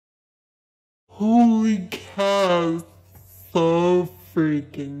Holy cow, so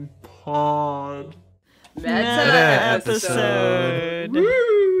freaking pod. Meta episode.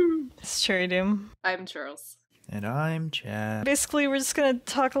 Woo! It's Cherry Doom. I'm Charles. And I'm Chad. Basically, we're just going to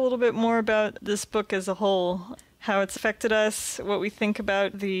talk a little bit more about this book as a whole, how it's affected us, what we think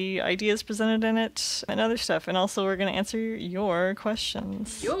about the ideas presented in it, and other stuff. And also, we're going to answer your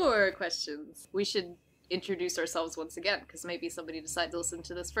questions. Your questions. We should introduce ourselves once again, because maybe somebody decided to listen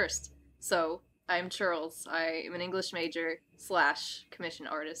to this first. So, I'm Charles. I am an English major / commission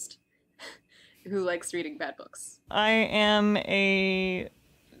artist who likes reading bad books. I am a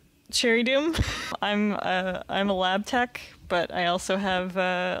Cherry Doom. I'm a lab tech, but I also have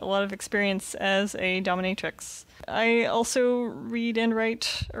a lot of experience as a dominatrix. I also read and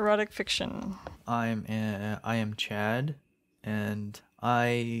write erotic fiction. I am Chad, and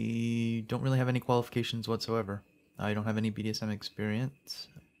I don't really have any qualifications whatsoever. I don't have any BDSM experience.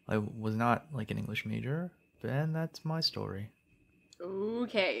 I was not like an English major, and that's my story.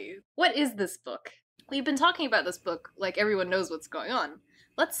 Okay. What is this book? We've been talking about this book like everyone knows what's going on.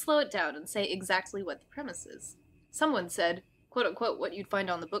 Let's slow it down and say exactly what the premise is. Someone said, quote unquote, what you'd find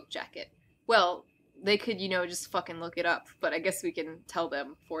on the book jacket. Well, they could, just fucking look it up, but I guess we can tell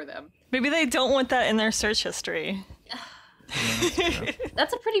them for them. Maybe they don't want that in their search history.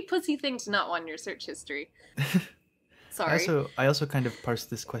 That's a pretty pussy thing to not want in your search history. Sorry. I also kind of parsed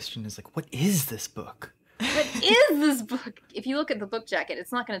this question as like, what is this book? What is this book? If you look at the book jacket,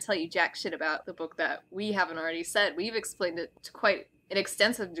 it's not going to tell you jack shit about the book that we haven't already said. We've explained it to quite an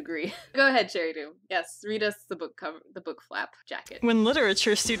extensive degree. Go ahead, Cherry Doom. Yes, read us the book cover, the book flap jacket. When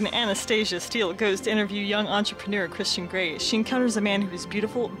literature student Anastasia Steele goes to interview young entrepreneur Christian Grey, she encounters a man who is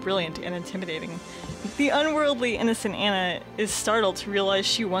beautiful, brilliant, and intimidating. The unworldly, innocent Anna is startled to realize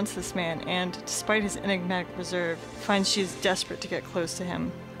she wants this man, and, despite his enigmatic reserve, finds she is desperate to get close to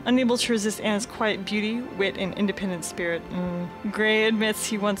him. Unable to resist Anna's quiet beauty, wit, and independent spirit, Grey admits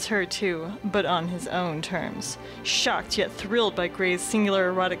he wants her too, but on his own terms. Shocked yet thrilled by Grey's singular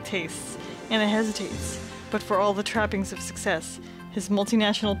erotic tastes, Anna hesitates, but for all the trappings of success, his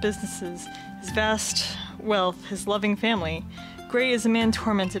multinational businesses, his vast wealth, his loving family, Grey is a man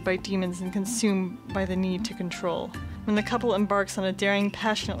tormented by demons and consumed by the need to control. When the couple embarks on a daring,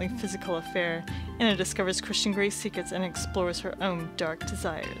 passionately physical affair, Anna discovers Christian Grey's secrets and explores her own dark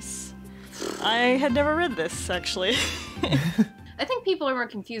desires. I had never read this, actually. I think people are more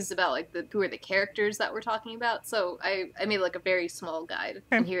confused about who are the characters that we're talking about, so I made a very small guide,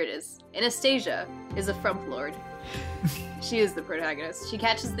 and here it is. Anastasia is a frump lord. She is the protagonist. She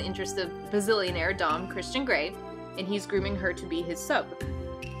catches the interest of bazillionaire Dom Christian Grey, and he's grooming her to be his sub.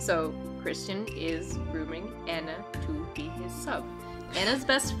 So Christian is grooming Anna to be his sub. Anna's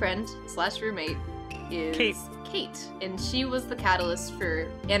best friend / roommate is Kate, and she was the catalyst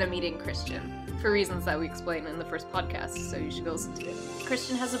for Anna meeting Christian, for reasons that we explained in the first podcast, so you should go listen to it.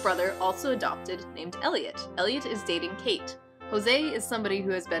 Christian has a brother, also adopted, named Elliot. Elliot is dating Kate. Jose is somebody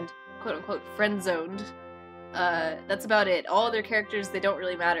who has been, quote-unquote, friend-zoned. That's about it. All other characters, they don't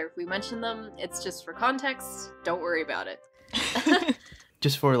really matter. If we mention them, it's just for context. Don't worry about it.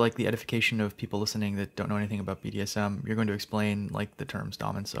 Just for the edification of people listening that don't know anything about BDSM, you're going to explain the terms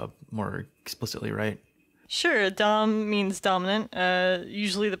dom and sub more explicitly, right? Sure, dom means dominant.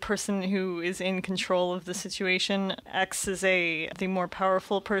 Usually the person who is in control of the situation acts as the more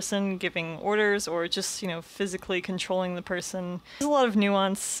powerful person giving orders or just, physically controlling the person. There's a lot of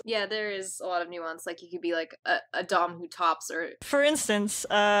nuance. Yeah, there is a lot of nuance. You could be a dom who tops or... For instance,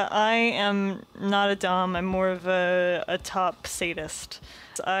 I am not a dom. I'm more of a top sadist.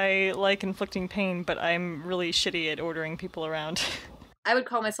 I like inflicting pain, but I'm really shitty at ordering people around. I would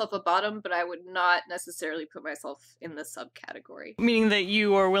call myself a bottom, but I would not necessarily put myself in the subcategory. Meaning that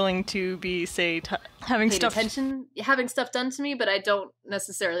you are willing to be, say, having stuff done to me, but I don't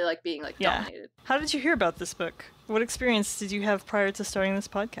necessarily like being dominated. How did you hear about this book? What experience did you have prior to starting this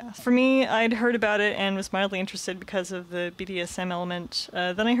podcast? For me, I'd heard about it and was mildly interested because of the BDSM element.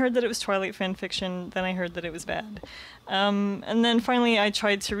 Then I heard that it was Twilight fan fiction. Then I heard that it was bad. And then finally I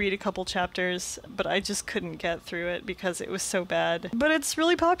tried to read a couple chapters, but I just couldn't get through it because it was so bad. But it's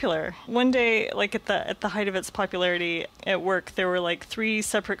really popular. One day, at the height of its popularity at work, there were 3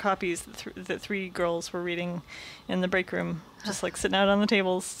 separate copies that 3 girls were reading in the break room, just sitting out on the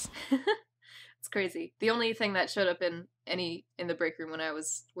tables. It's crazy. The only thing that showed up in the break room when I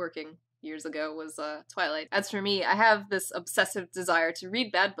was working years ago was Twilight. As for me, I have this obsessive desire to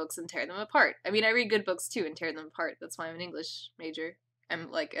read bad books and tear them apart. I mean, I read good books too and tear them apart. That's why I'm an English major.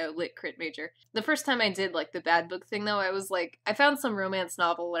 I'm a lit crit major. The first time I did the bad book thing though, I found some romance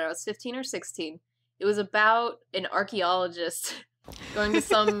novel when I was 15 or 16. It was about an archaeologist Going to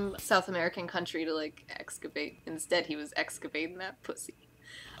some South American country to, like, excavate. Instead, he was excavating that pussy.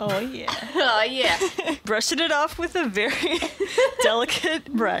 Oh, yeah. Oh, yeah. Brushing it off with a very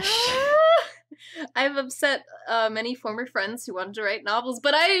delicate brush. I've upset many former friends who wanted to write novels,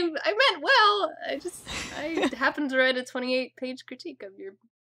 but I meant well. I happened to write a 28-page critique of your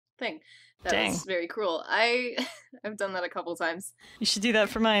thing. That Dang. was very cruel. I've done that a couple times. You should do that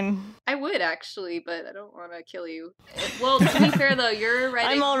for mine. I would, actually, but I don't want to kill you. Well, to be fair, though, your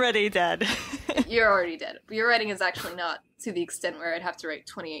writing... I'm already dead. You're already dead. Your writing is actually not to the extent where I'd have to write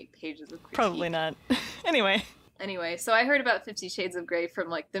 28 pages of critique. Probably not. Anyway, so I heard about 50 Shades of Grey from,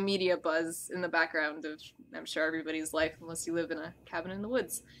 like, the media buzz in the background of, I'm sure, everybody's life, unless you live in a cabin in the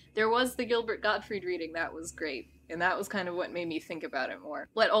woods. There was the Gilbert Gottfried reading. That was great. And that was kind of what made me think about it more.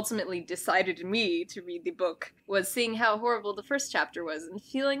 What ultimately decided me to read the book was seeing how horrible the first chapter was and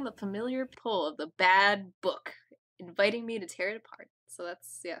feeling the familiar pull of the bad book, inviting me to tear it apart. So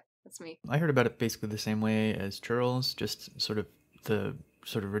that's me. I heard about it basically the same way as Churls, just sort of the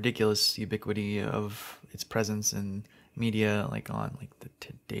sort of ridiculous ubiquity of its presence in media, like on like the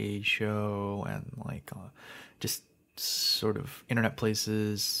Today Show and like just sort of internet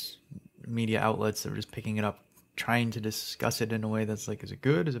places, media outlets that were just picking it up, trying to discuss it in a way that's like, is it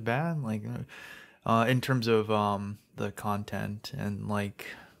good, is it bad, like in terms of the content and like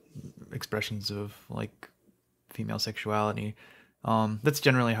expressions of like female sexuality. That's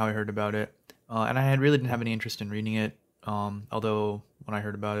generally how I heard about it, and I really didn't have any interest in reading it, although when I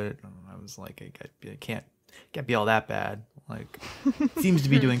heard about it, I was like, it can't be all that bad, like seems to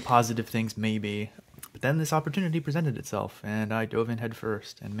be doing positive things maybe. But then this opportunity presented itself and I dove in head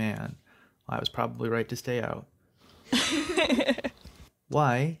first, and man, I was probably right to stay out.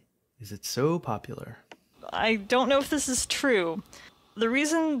 Why is it so popular? I don't know if this is true. The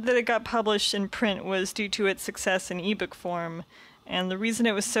reason that it got published in print was due to its success in ebook form, and the reason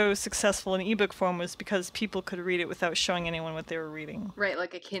it was so successful in ebook form was because people could read it without showing anyone what they were reading. Right,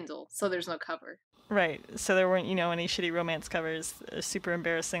 like a Kindle, so there's no cover. Right, so there weren't, any shitty romance covers, super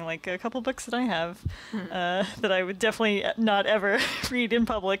embarrassing, like a couple books that I have that I would definitely not ever read in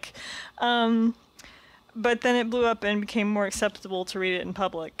public. But then it blew up and became more acceptable to read it in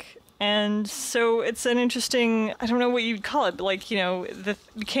public. And so it's an interesting, I don't know what you'd call it, but like, it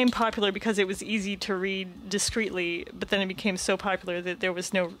became popular because it was easy to read discreetly, but then it became so popular that there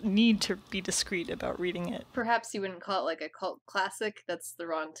was no need to be discreet about reading it. Perhaps you wouldn't call it like a cult classic. That's the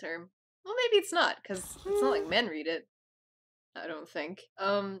wrong term. Well, maybe it's not, because it's not like men read it. I don't think.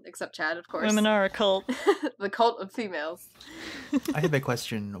 Except Chad, of course. Women are a cult. The cult of females. I have a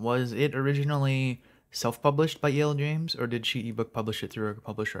question. Was it originally self-published by E.L. James, or did she ebook publish it through a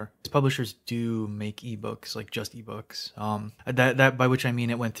publisher? Publishers do make ebooks, like just ebooks. That by which I mean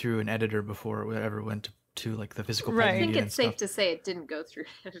it went through an editor before it ever went to like the physical print media. I think it's safe to say it didn't go through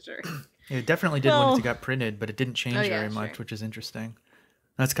an editor. It definitely did when it got printed, but it didn't change very much, sure. which is interesting.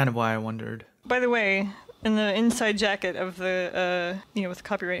 That's kind of why I wondered. By the way, in the inside jacket of the, with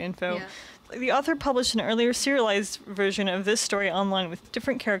copyright info, the author published an earlier serialized version of this story online with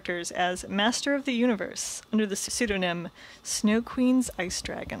different characters as Master of the Universe under the pseudonym Snow Queen's Ice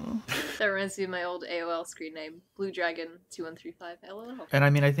Dragon. That reminds me of my old AOL screen name, Blue Dragon 2135 LOL. And I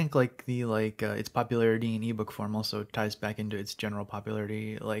mean, I think like its popularity in ebook form also ties back into its general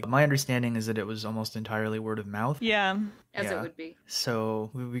popularity. Like my understanding is that it was almost entirely word of mouth. Yeah. As it would be.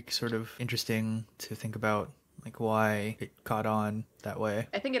 So it would be sort of interesting to think about like why it caught on that way.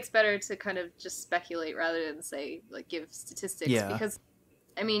 I think it's better to kind of just speculate rather than say, like, give statistics. Yeah. Because,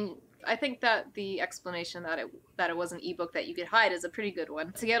 I mean, I think that the explanation that it was an ebook that you could hide is a pretty good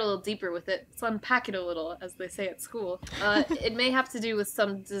one. To get a little deeper with it, let's unpack it a little, as they say at school. It may have to do with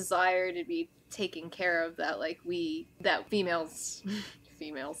some desire to be taken care of that, like, that women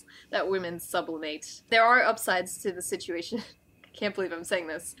sublimate. There are upsides to the situation. Can't believe I'm saying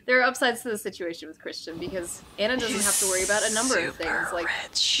this. There are upsides to the situation with Christian because Anna doesn't have to worry about a number of things. Like,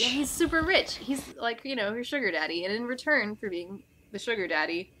 rich. Yeah, he's super rich. He's like, her sugar daddy. And in return for being the sugar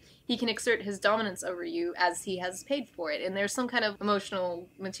daddy, he can exert his dominance over you as he has paid for it. And there's some kind of emotional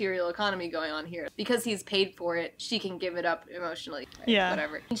material economy going on here. Because he's paid for it, she can give it up emotionally. Right? Yeah.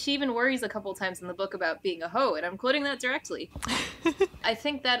 Whatever. And she even worries a couple times in the book about being a hoe, and I'm quoting that directly. I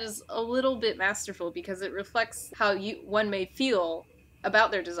think that is a little bit masterful because it reflects how one may feel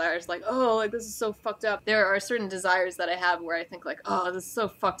about their desires, like, oh, like, this is so fucked up. There are certain desires that I have where I think, like, oh, this is so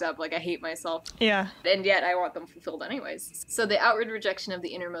fucked up, like, I hate myself. Yeah. And yet I want them fulfilled anyways. So the outward rejection of the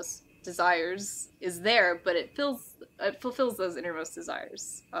innermost desires is there, but it feels it fulfills those innermost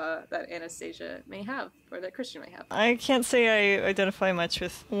desires that Anastasia may have, or that Christian may have. I can't say I identify much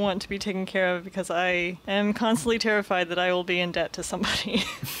with want to be taken care of because I am constantly terrified that I will be in debt to somebody.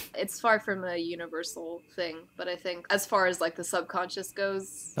 It's far from a universal thing, but I think as far as like the subconscious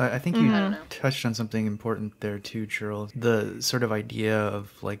goes, I think you I don't know. touched on something important there too, Churl. The sort of idea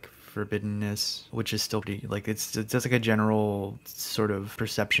of like forbiddenness, which is still pretty, like it's just like a general sort of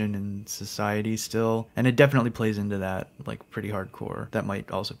perception in society still, and it definitely plays into that like pretty hardcore. That might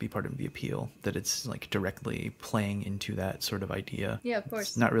also be part of the appeal, that it's like directly playing into that sort of idea. Yeah, of course.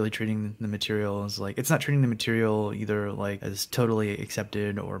 It's not really treating the material as like, it's not treating the material either like as totally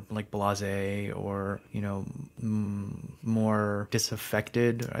accepted or like blasé or, you know, more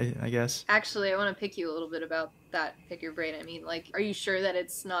disaffected, I guess. Actually, I want to pick you a little bit about that, pick your brain. I mean, like, are you sure that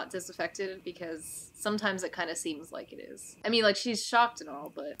it's not disaffected? Because sometimes it kind of seems like it is. I mean, like, she's shocked and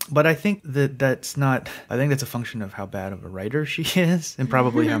all, but I think that's not, I think that's a function of how bad of a writer she is, and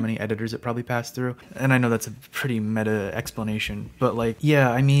probably how many editors it probably passed through. And I know that's a pretty meta explanation, but like,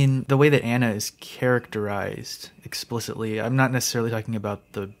 yeah, I mean, the way that Anna is characterized explicitly, I'm not necessarily talking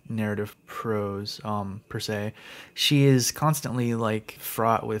about the narrative prose per se. She is constantly like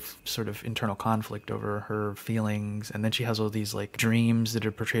fraught with sort of internal conflict over her feelings, and then she has all these like dreams that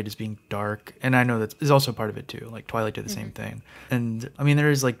are portrayed as being dark, and I know that is also part of it too. Like Twilight did the same thing, and I mean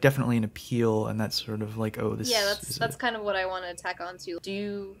there is like definitely an appeal, and that's sort of like, oh, this that's kind of what I want to tack on to. Do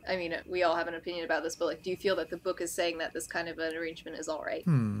you, I mean, we all have an opinion about this, but like, do you feel that the book is saying that this kind of an arrangement is all right?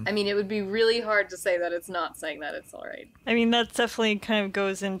 I mean, it would be really hard to say that it's not saying that it's all right. I mean, that definitely kind of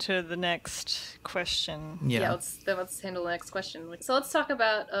goes into the next question. Yeah. Let's handle the next question. So let's talk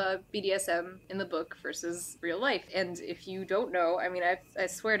about BDSM in the book versus real life. And if you don't know, I mean, I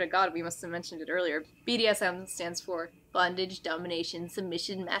swear to God, we must have mentioned it earlier. BDSM stands for bondage, domination,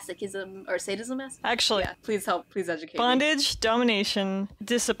 submission, masochism, or sadism. Actually, yeah, please educate me. Bondage, domination,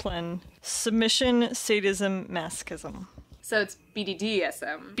 discipline, submission, sadism, masochism. So it's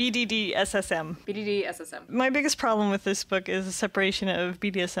BDDSM. BDDSSM. BDDSSM. My biggest problem with this book is the separation of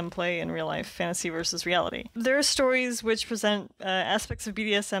BDSM play and real life fantasy versus reality. There are stories which present aspects of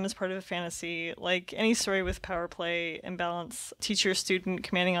BDSM as part of a fantasy, like any story with power play, imbalance, teacher, student,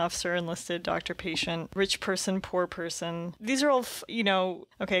 commanding officer, enlisted, doctor, patient, rich person, poor person. These are all,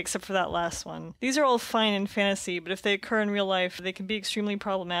 okay, except for that last one. These are all fine in fantasy, but if they occur in real life, they can be extremely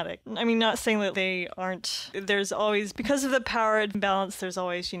problematic. I mean, not saying that they aren't. There's always, because of the power imbalance, there's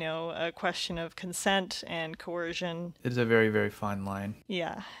always, a question of consent and coercion. It's a very, very fine line.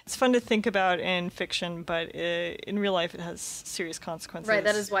 Yeah. It's fun to think about in fiction, but in real life it has serious consequences. Right,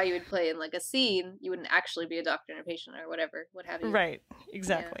 that is why you would play in like a scene. You wouldn't actually be a doctor and a patient or whatever, what have you. Right,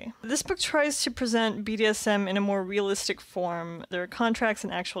 exactly. Yeah. This book tries to present BDSM in a more realistic form. There are contracts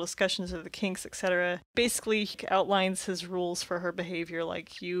and actual discussions of the kinks, etc. Basically, he outlines his rules for her behavior,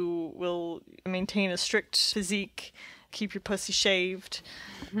 like you will maintain a strict physique, keep your pussy shaved.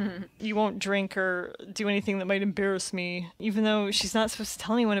 You won't drink or do anything that might embarrass me, even though she's not supposed to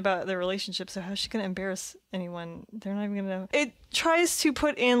tell anyone about their relationship, so how's she going to embarrass anyone? They're not even going to know. It tries to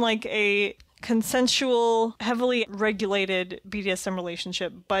put in like a consensual, heavily regulated BDSM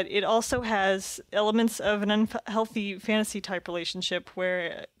relationship, but it also has elements of an unhealthy fantasy type relationship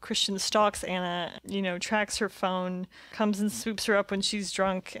where Christian stalks Anna, tracks her phone, comes and swoops her up when she's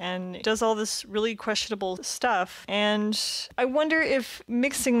drunk, and does all this really questionable stuff. And I wonder if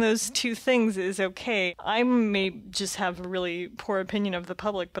mixing those two things is okay. I may just have a really poor opinion of the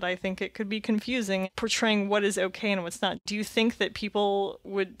public, but I think it could be confusing portraying what is okay and what's not. Do you think that people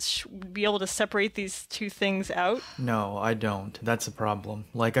would be able to separate these two things out? No, I don't. That's a problem.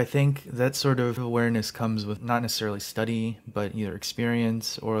 Like, I think that sort of awareness comes with not necessarily study, but either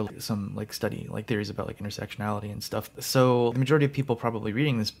experience or some like study, like theories about like intersectionality and stuff. So the majority of people probably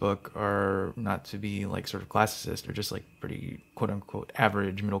reading this book are not to be like sort of classicist or just like pretty quote unquote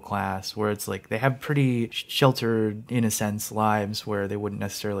average middle class, where it's like they have pretty sheltered, in a sense, lives where they wouldn't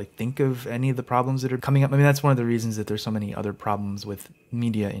necessarily think of any of the problems that are coming up. I mean, that's one of the reasons that there's so many other problems with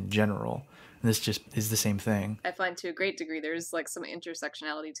media in general. This just is the same thing. I find to a great degree there's like some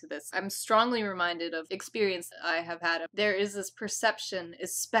intersectionality to this. I'm strongly reminded of experience I have had. There is this perception,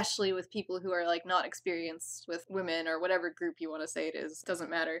 especially with people who are like not experienced with women or whatever group you want to say it is, doesn't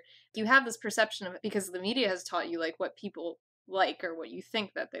matter. You have this perception of it because the media has taught you like what people like or what you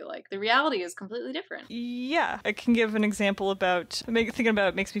think that they like. The reality is completely different. Yeah, I can give an example about thinking about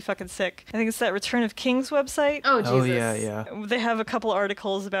it makes me fucking sick. I think it's that Return of Kings website. Oh, Jesus. Oh yeah. They have a couple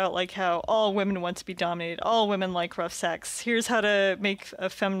articles about like how all women want to be dominated, all women like rough sex. Here's how to make a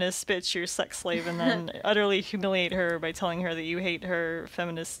feminist bitch your sex slave and then utterly humiliate her by telling her that you hate her,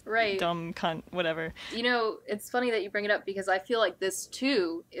 feminist, Right. dumb cunt, whatever. You know, it's funny that you bring it up because I feel like this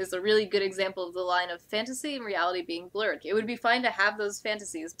too is a really good example of the line of fantasy and reality being blurred. It would be fine to have those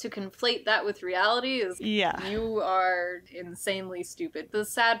fantasies. To conflate that with reality is Yeah. you are insanely stupid. The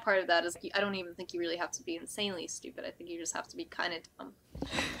sad part of that is I don't even think you really have to be insanely stupid. I think you just have to be kind of dumb.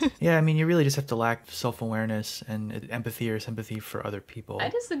 Yeah, I mean, you really just have to lack self-awareness and empathy or sympathy for other people. I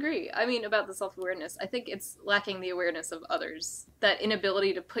disagree. I mean, about the self-awareness. I think it's lacking the awareness of others. That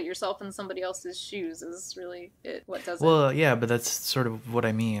inability to put yourself in somebody else's shoes is really what does it. Well, yeah, but that's sort of what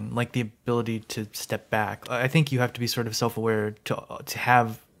I mean. Like the ability to step back. I think you have to be sort of self-aware to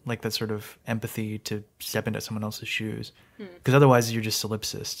have like that sort of empathy to step into someone else's shoes. Because otherwise you're just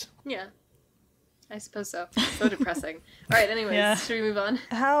solipsist. Yeah. I suppose so. So depressing. All right, anyways, Yeah. should we move on?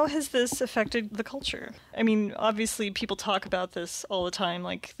 How has this affected the culture? I mean, obviously people talk about this all the time.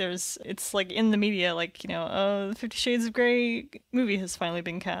 Like it's like in the media, like, you know, oh, the 50 Shades of Grey movie has finally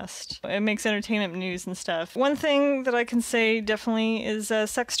been cast. It makes entertainment news and stuff. One thing that I can say definitely is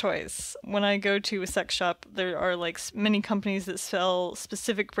sex toys. When I go to a sex shop, there are like many companies that sell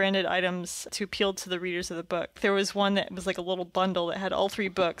specific branded items to appeal to the readers of the book. There was one that was like a little bundle that had all 3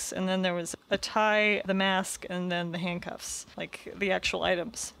 books, and then there was a tie, the mask, and then the handcuffs, like the actual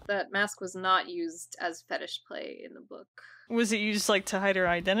items. That mask was not used as fetish play in the book. Was it used like to hide her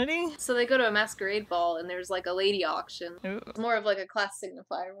identity? So they go to a masquerade ball and there's like a lady auction. Ooh. It's more of like a class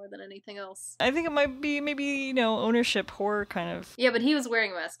signifier more than anything else. I think it might be maybe, you know, ownership horror kind of. Yeah, but he was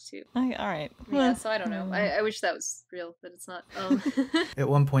wearing a mask too. All right. Yeah, so I don't know. I wish that was real, but it's not. At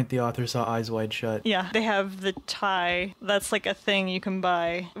one point, the author saw Eyes Wide Shut. Yeah, they have the tie. That's like a thing you can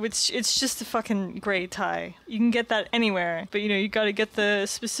buy, which it's just a fucking gray tie. You can get that anywhere, but you know, you got to get the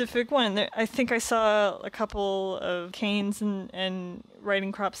specific one. I think I saw a couple of canes and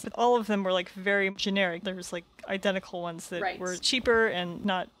riding crops. All of them were like very generic. There was like identical ones that were cheaper and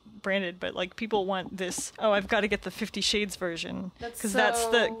not branded, but like people want this, oh, I've got to get the 50 Shades version because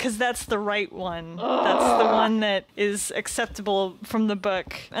that's the right one. That's the one that is acceptable from the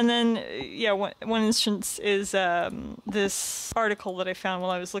book. And then yeah, one instance is this article that I found while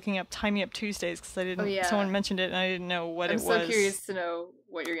I was looking up Tie Me Up Tuesdays because I didn't someone mentioned it and I didn't know what it was. I'm so curious to know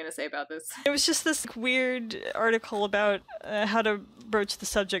what you're gonna say about this. It was just this weird article about how to broach the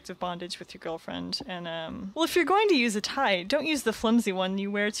subject of bondage with your girlfriend. And well, if you're going to use a tie, don't use the flimsy one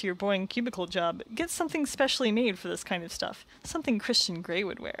you wear to your boring cubicle job. Get something specially made for this kind of stuff. Something Christian Grey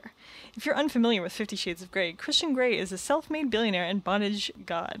would wear. If you're unfamiliar with 50 Shades of Grey, Christian Grey is a self-made billionaire and bondage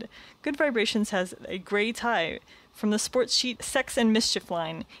god. Good Vibrations has a gray tie from the sports sheet Sex and Mischief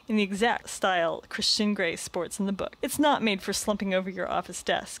line in the exact style Christian Grey sports in the book. It's not made for slumping over your office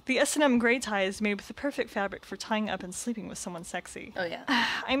desk. The S&M gray tie is made with the perfect fabric for tying up and sleeping with someone sexy. Oh yeah.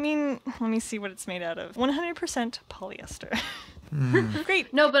 I mean, let me see what it's made out of. 100% polyester.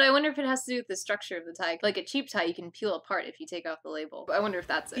 Great. No, but I wonder if it has to do with the structure of the tie. Like a cheap tie you can peel apart if you take off the label. I wonder if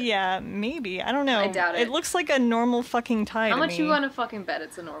that's it. Yeah, maybe. I don't know. I doubt it. It looks like a normal fucking tie How to much me. you want to fucking bet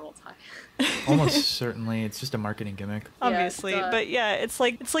it's a normal tie? Almost certainly. It's just a marketing gimmick. Obviously. Yeah, but yeah, it's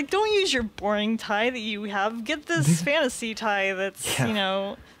like don't use your boring tie that you have. Get this fantasy tie that's, Yeah. you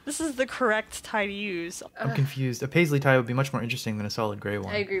know, this is the correct tie to use. I'm confused. A paisley tie would be much more interesting than a solid gray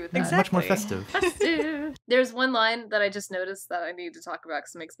one. I agree with that. Exactly. Much more festive. There's one line that I just noticed that I need to talk about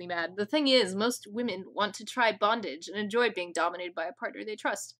because it makes me mad. The thing is, most women want to try bondage and enjoy being dominated by a partner they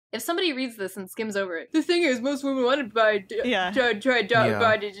trust. If somebody reads this and skims over it, the thing is, most women want to try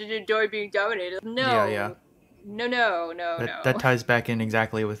bondage and enjoy being dominated. No. Yeah. No. That ties back in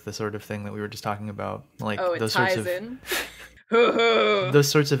exactly with the sort of thing that we were just talking about. Like Oh, it those ties sorts of in? those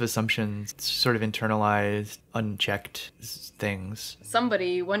sorts of assumptions, sort of internalized, unchecked things.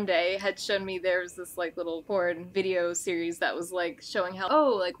 Somebody one day had shown me there was this like little porn video series that was like showing how,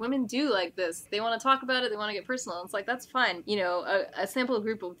 oh, like women do like this. They want to talk about it. They want to get personal. And it's like, that's fine. You know, a sample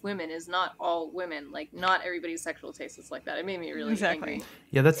group of women is not all women. Like not everybody's sexual taste is like that. It made me really angry.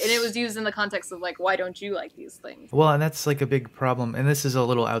 Yeah, that's... And it was used in the context of like, why don't you like these things? Well, and that's like a big problem. And this is a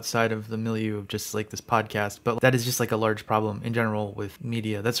little outside of the milieu of just like this podcast, but that is just like a large problem in general with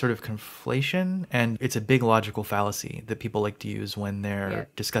media, that sort of conflation, and it's a big logical fallacy that people like to use when they're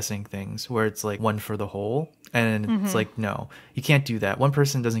discussing things, where it's like one for the whole, and it's like, no, you can't do that. One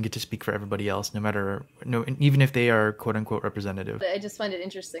person doesn't get to speak for everybody else, even if they are quote unquote representative. I just find it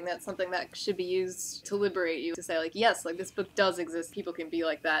interesting. That's something that should be used to liberate you, to say like, yes, like this book does exist, people can be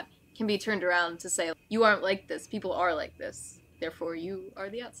like that, can be turned around to say, you aren't like this, people are like this. Therefore, you are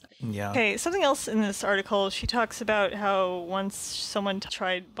the outside. Yeah. Okay, something else in this article, she talks about how once someone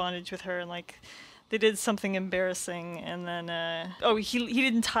tried bondage with her and, like, they did something embarrassing, and then, he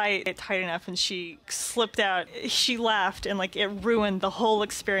didn't tie it tight enough, and she slipped out. She laughed, and, like, it ruined the whole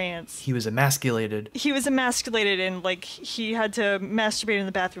experience. He was emasculated. And, like, he had to masturbate in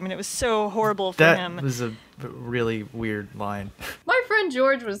the bathroom, and it was so horrible for him. That was a really weird line. My friend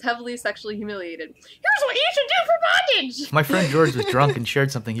George was heavily sexually humiliated. Here's what you should do for bondage! My friend George was drunk and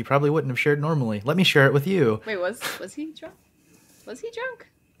shared something he probably wouldn't have shared normally. Let me share it with you. Wait, was he drunk? Was he drunk?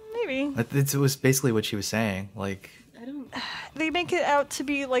 Maybe. It was basically what she was saying. Like, I don't... They make it out to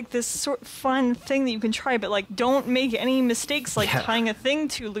be like this sort of fun thing that you can try, but like don't make any mistakes like tying a thing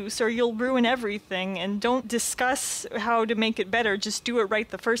too loose or you'll ruin everything, and don't discuss how to make it better. Just do it right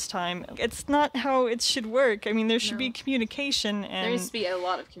the first time. It's not how it should work. I mean, there should be communication, and there needs to be a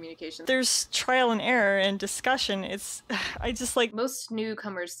lot of communication. There's trial and error and discussion. I just like... Most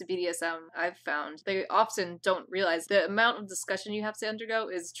newcomers to BDSM, I've found, they often don't realize the amount of discussion you have to undergo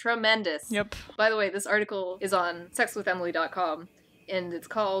is tremendous. Yep. By the way, this article is on sexwithemily.com. And it's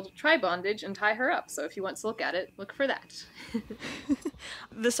called Try Bondage and Tie Her Up. So if you want to look at it, look for that.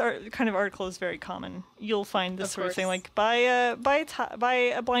 This kind of article is very common. You'll find this sort of thing, like buy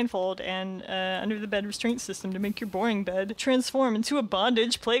a blindfold and under the bed restraint system to make your boring bed transform into a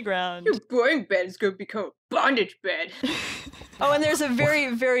bondage playground. Your boring bed is going to become a bondage bed. Oh, and there's a very,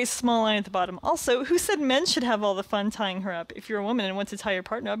 very small line at the bottom. Also, who said men should have all the fun tying her up? If you're a woman and want to tie your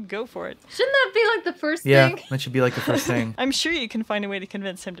partner up, go for it. Shouldn't that be like the first thing? Yeah, that should be like the first thing. I'm sure you can find a way to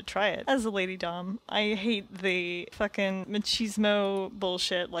convince him to try it. As a lady dom, I hate the fucking machismo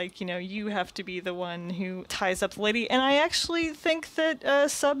bullshit, like, you have to be the one who ties up the lady. And I actually think that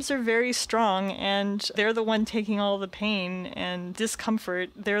subs are very strong, and they're the one taking all the pain and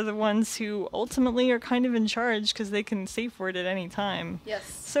discomfort. They're the ones who ultimately are kind of in charge because they can safe word at any time. Yes.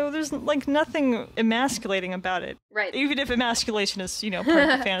 So there's like nothing emasculating about it. Right. Even if emasculation is, part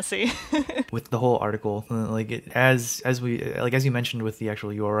of the fantasy. With the whole article, like as you mentioned with the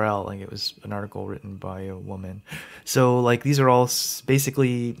actual URL, like it was an article written by a woman. So like these are all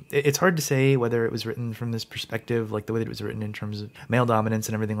basically, it's hard to say whether it was written from this perspective, like the way that it was written in terms of male dominance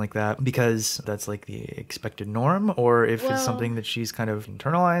and everything like that, because that's like the expected norm, or if it's something that she's kind of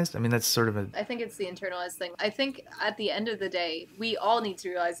internalized. I mean, that's sort of I think it's the internalized thing. I think at the end of the day, we all need to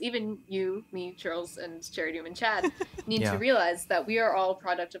realize, even you, me, Charles, and Cherry Doom and Chad, need to realize that we are all a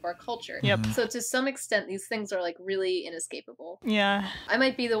product of our culture. Yep. So to some extent, these things are like really inescapable. Yeah. I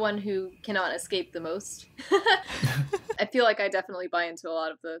might be the one who cannot escape the most. I feel like I definitely buy into a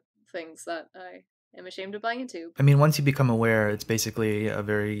lot of the things that I am ashamed of buying into. I mean, once you become aware, it's basically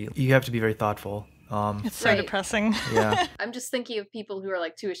you have to be very thoughtful. It's so depressing. Yeah. I'm just thinking of people who are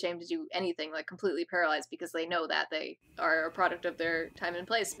like too ashamed to do anything, like completely paralyzed because they know that they are a product of their time and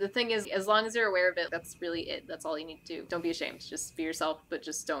place. The thing is, as long as you're aware of it, that's really it. That's all you need to do. Don't be ashamed. Just be yourself, but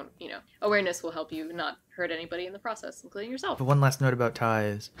just don't, awareness will help you not hurt anybody in the process, including yourself. But one last note about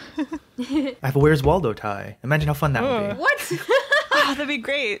ties. I have a Where's Waldo tie. Imagine how fun that would be. What? Oh, that'd be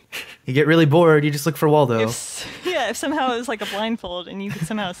great. You get really bored, you just look for Waldo. If somehow it was like a blindfold and you could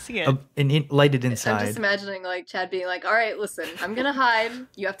somehow see it. Lighted inside. I'm just imagining like Chad being like, all right, listen, I'm gonna hide.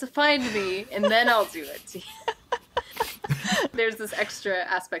 You have to find me, and then I'll do it. There's this extra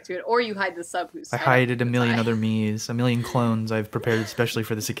aspect to it. Or you hide the sub who's I hided a million other me's, a million clones I've prepared especially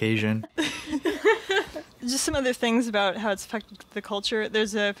for this occasion. Just some other things about how it's affected the culture.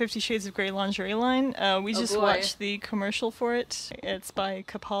 There's a 50 Shades of Grey lingerie line. We just watched the commercial for it. It's by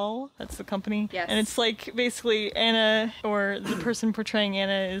Kapal. That's the company. Yes. And it's like basically Anna, or the person portraying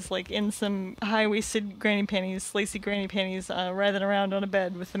Anna, is like in some high-waisted granny panties, lacy granny panties, writhing around on a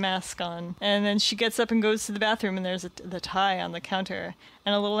bed with the mask on. And then she gets up and goes to the bathroom, and there's the tie on the counter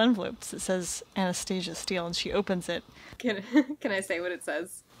and a little envelope that says Anastasia Steele, and she opens it. Can I say what it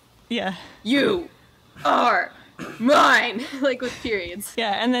says? Yeah. You are mine. Like with periods.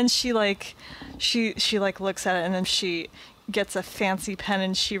 Yeah, and then she looks at it, and then she gets a fancy pen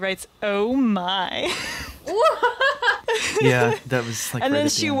and she writes, "Oh my." Yeah, that was like. And right then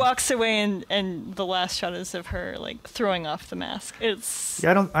at she the end. walks away, and the last shot is of her like throwing off the mask. It's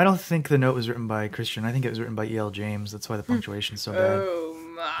Yeah, I don't think the note was written by Christian. I think it was written by E.L. James. That's why the punctuation's so bad. Oh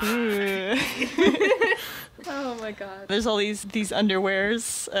my. Ooh. Oh my my god. There's all these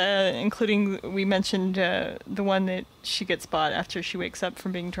underwears, including, we mentioned the one that she gets bought after she wakes up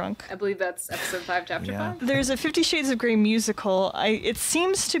from being drunk. I believe that's episode 5, chapter 5. There's a 50 Shades of Grey musical. It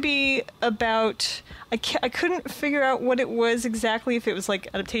seems to be about... I couldn't figure out what it was exactly, if it was like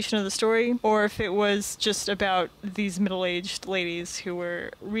adaptation of the story, or if it was just about these middle-aged ladies who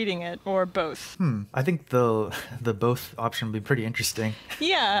were reading it, or both. I think the both option would be pretty interesting.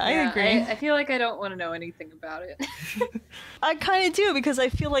 Yeah, I agree. I feel like I don't want to know anything about it. I kind of do, because I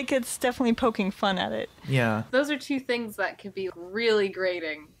feel like it's definitely poking fun at it. Yeah. Those are two things that could be really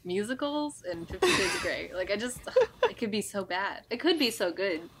grating. Musicals and 50 Shades of Grey. Like, it could be so bad. It could be so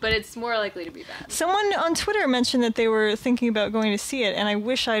good, but it's more likely to be bad. Someone on Twitter mentioned that they were thinking about going to see it, and I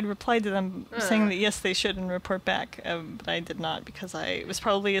wish I had replied to them saying that yes, they should, and report back. But I did not, because I was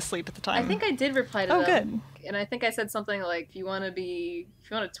probably asleep at the time. I think I did reply to them. Oh, good. And I think I said something like, if you want to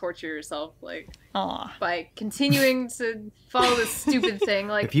torture yourself, like, Aw. by continuing to follow this stupid thing,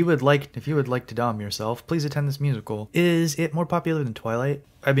 like... If you would like to dom yourself, please attend this musical. Is it more popular than Twilight?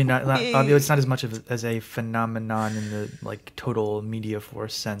 I mean, it's not as much as a phenomenon in the, like, total media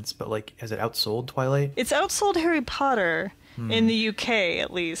force sense, but, like, has it outsold Twilight? It's outsold Harry Potter. In the UK,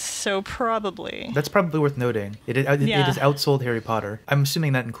 at least, so probably. That's probably worth noting. It has outsold Harry Potter. I'm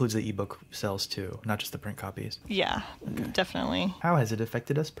assuming that includes the ebook sales too, not just the print copies. Yeah, definitely. How has it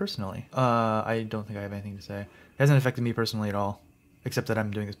affected us personally? I don't think I have anything to say. It hasn't affected me personally at all. Except that I'm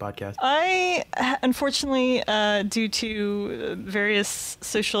doing this podcast. I, unfortunately, due to various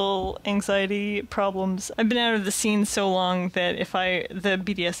social anxiety problems, I've been out of the scene so long that the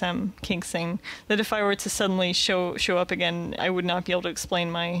BDSM kink thing, that if I were to suddenly show up again, I would not be able to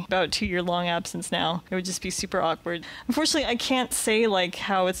explain my about 2-year-long absence now. It would just be super awkward. Unfortunately, I can't say, like,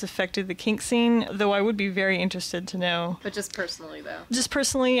 how it's affected the kink scene, though I would be very interested to know. But just personally, though. Just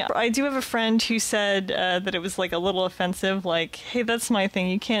personally, I do have a friend who said that it was, like, a little offensive, like, hey, that's my thing.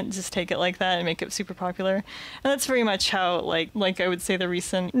 You can't just take it like that and make it super popular. And that's very much how, like I would say, the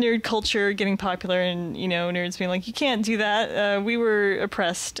recent nerd culture getting popular, and, you know, nerds being like, you can't do that. We were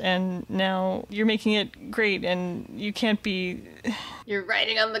oppressed, and now you're making it great, and you can't be... You're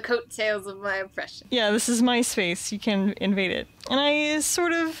riding on the coattails of my oppression. Yeah, this is my space. You can invade it. And I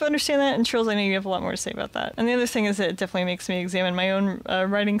sort of understand that, and Trills, I know you have a lot more to say about that. And the other thing is that it definitely makes me examine my own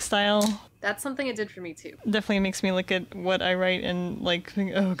writing style. That's something it did for me, too. Definitely makes me look at what I write and, like,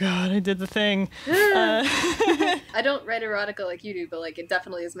 think, oh god, I did the thing. I don't write erotica like you do, but, like, it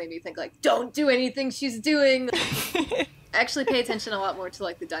definitely has made me think, like, don't do anything she's doing! I actually pay attention a lot more to,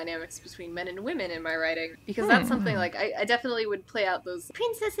 like, the dynamics between men and women in my writing, because that's something, like, I definitely would play out those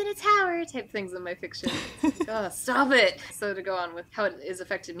princess in a tower type things in my fiction. Like, oh, stop it! So to go on with how it has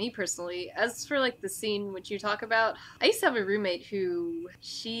affected me personally, as for, like, the scene which you talk about, I used to have a roommate who,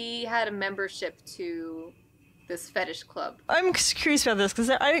 she had a membership to this fetish club. I'm curious about this, because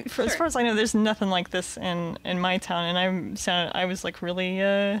as far as I know, there's nothing like this in my town, and I was, like, really,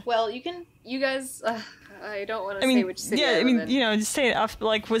 Well, you guys... I don't want to say which city. Yeah, I mean, you know, just say it off.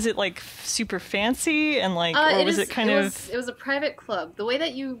 Like, was it like super fancy and like, or was it kind of? It was a private club. The way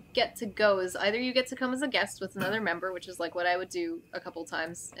that you get to go is either you get to come as a guest with another member, which is like what I would do a couple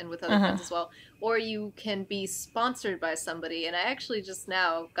times, and with other friends as well, or you can be sponsored by somebody. And I actually just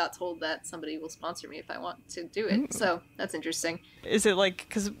now got told that somebody will sponsor me if I want to do it. Ooh. So that's interesting. Is it like,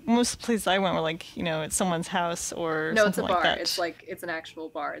 because most places I went were like, you know, it's someone's house or no, it's a something bar. Like that. It's like it's an actual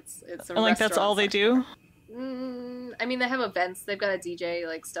bar. It's a and like that's all they do. I mean, they have events. They've got a DJ,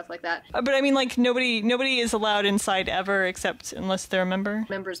 like stuff like that. But I mean, like nobody is allowed inside ever, except unless they're a member.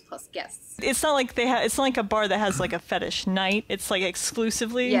 Members plus guests. It's not like it's not like a bar that has like a fetish night. It's like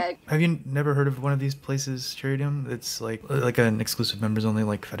exclusively. Yeah. Have you never heard of one of these places, Cheridium? It's like an exclusive members only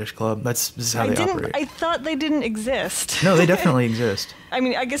like fetish club. This is how they operate. I thought they didn't exist. No, they definitely exist. I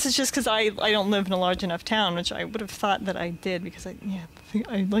mean, I guess it's just because I don't live in a large enough town, which I would have thought that I did, because I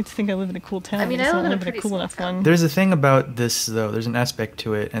like to think I live in a cool town. I mean, I don't live in a cool enough one. There's a thing about this, though. There's an aspect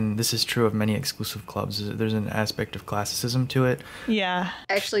to it, and this is true of many exclusive clubs. There's an aspect of classicism to it. Yeah.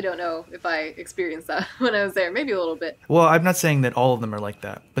 I actually don't know if I experienced that when I was there. Maybe a little bit. Well, I'm not saying that all of them are like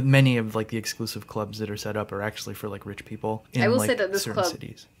that, but many of like the exclusive clubs that are set up are actually for like rich people in I will like say that this certain club,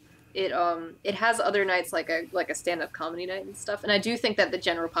 cities. It has other nights like a stand-up comedy night and stuff, and I do think that the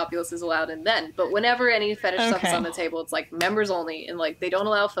general populace is allowed in then, but whenever any fetish stuff is on the table, it's like members only, and like they don't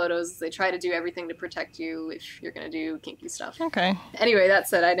allow photos. They try to do everything to protect you if you're gonna do kinky stuff. Okay. Anyway, that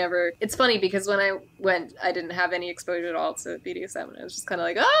said, it's funny because when I didn't have any exposure at all to BDSM, and I was just kind of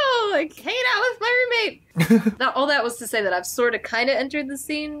like, oh, like, hanging out with my roommate. Now, all that was to say that I've sort of kind of entered the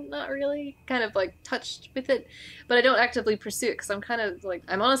scene, not really, kind of like touched with it, but I don't actively pursue it because I'm kind of like,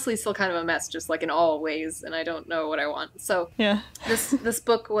 I'm honestly still kind of a mess, just like in all ways, and I don't know what I want. So Yeah. this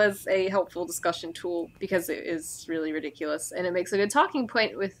book was a helpful discussion tool because it is really ridiculous, and it makes a good talking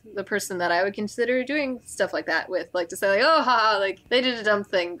point with the person that I would consider doing stuff like that with, like to say like, oh, haha, like they did a dumb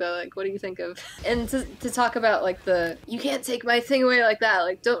thing, but like, what do you think of? And to talk about like you can't take my thing away like that,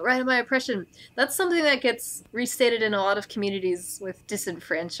 like don't write on my oppression. That's something that gets restated in a lot of communities with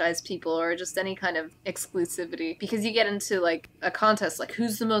disenfranchised people or just any kind of exclusivity, because you get into like a contest, like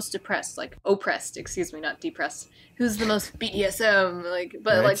who's the most oppressed, excuse me, not depressed. Who's the most BDSM? Like,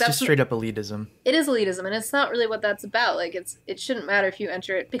 but Yeah, like it's that's just straight up elitism. It is elitism, and it's not really what that's about. Like, it shouldn't matter if you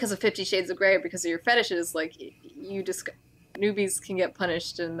enter it because of 50 Shades of Grey or because of your fetishes. Like, newbies can get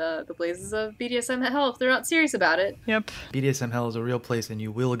punished in the blazes of BDSM hell if they're not serious about it. Yep. BDSM hell is a real place, and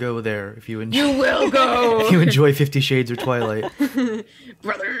you will go there if you enjoy. You will go! If you enjoy 50 Shades or Twilight.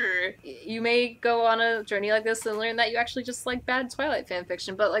 Brother! You may go on a journey like this and learn that you actually just like bad Twilight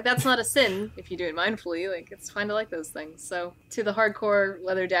fanfiction, but like that's not a sin if you do it mindfully. Like, it's fine to like those things. So to the hardcore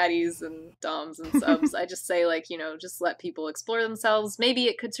leather daddies and doms and subs, I just say, like, you know, just let people explore themselves. Maybe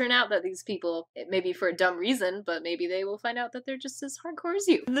it could turn out that these people, it may be for a dumb reason, but maybe they will find out that they're just as hardcore as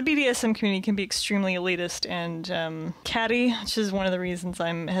you. The BDSM community can be extremely elitist and catty, which is one of the reasons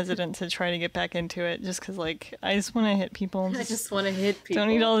I'm hesitant to try to get back into it, just because, like, I just want to hit people. I just want to hit people. Don't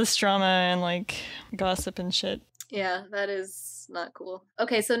need all this drama and, like, gossip and shit. Yeah, that is not cool.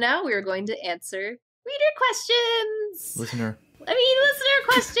 Okay, so now we're going to answer reader questions! Listener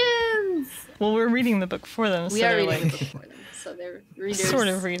Questions! Well, we're reading the book for them, so We are they're, reading like, the book for them, so they're readers. sort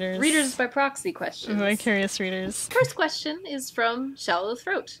of readers. Readers by proxy questions. Vicarious readers. First question is from Shallow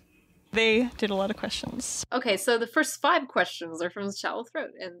Throat. They did a lot of questions. Okay, so the first 5 questions are from Shallow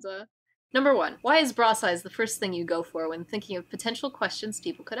Throat, and number 1. Why is bra size the first thing you go for when thinking of potential questions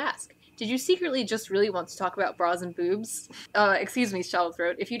people could ask? Did you secretly just really want to talk about bras and boobs? Excuse me, Shallow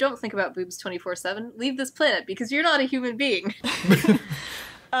Throat. If you don't think about boobs 24/7, leave this planet because you're not a human being.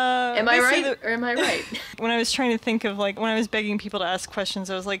 Am I right or am I right? When I was trying to think of, like, when I was begging people to ask questions,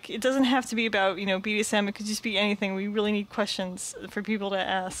 I was like, it doesn't have to be about, you know, BDSM. It could just be anything. We really need questions for people to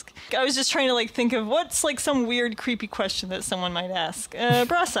ask. I was just trying to, like, think of what's, like, some weird, creepy question that someone might ask.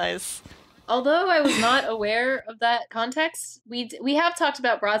 Bra size. Although I was not aware of that context, we have talked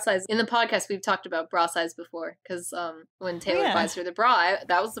about bra size in the podcast. We've talked about bra size before because when Taylor buys her the bra,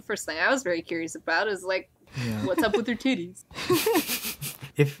 that was the first thing I was very curious about. Is like, what's up with her titties?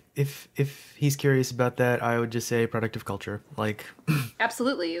 If he's curious about that, I would just say product of culture. Like,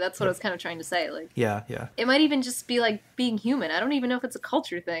 absolutely, that's what I was kind of trying to say. Like, yeah. It might even just be like being human. I don't even know if it's a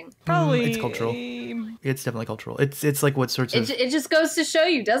culture thing. Probably it's cultural. It's definitely cultural. It's like what sorts of. It just goes to show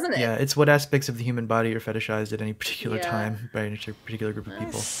you, doesn't it? Yeah, it's what aspects of the human body are fetishized at any particular time by any particular group of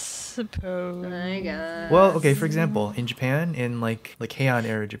people. Suppose. My God. Well, okay, for example, in Japan, in like Heian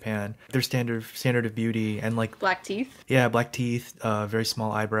era Japan, their standard of beauty and like black teeth. Yeah, black teeth, very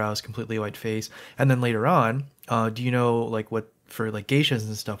small eyebrows, completely white face, and then later on, do you know like what for like geishas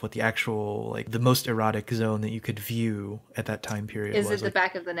and stuff? What the actual like the most erotic zone that you could view at that time period is? Was it the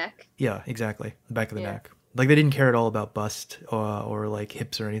back of the neck? Yeah, exactly, the back of the neck. Like, they didn't care at all about bust or like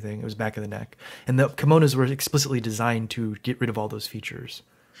hips or anything. It was back of the neck, and the kimonos were explicitly designed to get rid of all those features.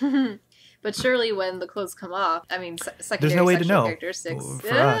 But surely when the clothes come off, I mean, secondary there's no way to sexual know characteristics.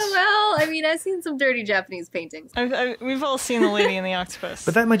 for us. Well, I mean, I've seen some dirty Japanese paintings. We've all seen The Lady and the Octopus.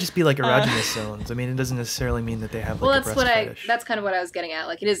 But that might just be like erogenous zones. I mean, it doesn't necessarily mean that they have like a breast fetish. That's kind of what I was getting at.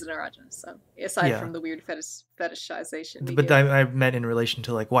 Like, it is an erogenous, so aside from the weird fetishization. But I meant in relation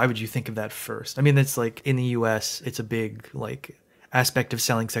to like, why would you think of that first? I mean, it's like in the U.S., it's a big like aspect of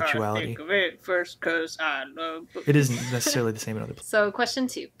selling sexuality. I think of it first because I love books. It isn't necessarily the same in other places. So, question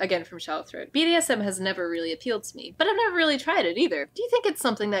 2, again from Shallow Throat. BDSM has never really appealed to me, but I've never really tried it either. Do you think it's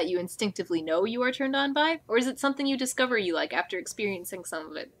something that you instinctively know you are turned on by? Or is it something you discover you like after experiencing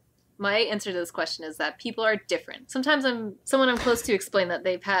some of it? My answer to this question is that people are different. Sometimes someone I'm close to explain that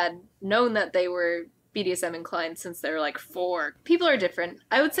they've known that they were BDSM inclined since they were like 4. People are different.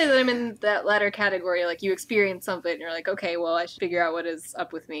 I would say that I'm in that latter category, like you experience something and you're like, okay, well, I should figure out what is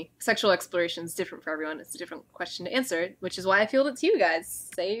up with me. Sexual exploration is different for everyone. It's a different question to answer, which is why I feel it to you guys.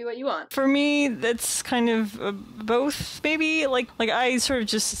 Say what you want. For me, that's kind of both, maybe. Like I sort of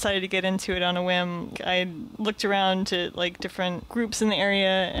just decided to get into it on a whim. I looked around at like different groups in the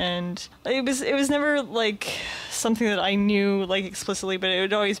area, and it was never like something that I knew like explicitly, but it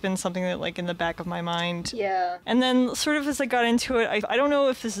had always been something that like in the back of my mind mind. Yeah. And then sort of as I got into it, I don't know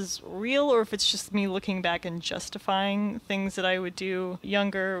if this is real or if it's just me looking back and justifying things that I would do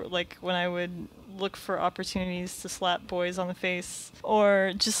younger, like when I would look for opportunities to slap boys on the face,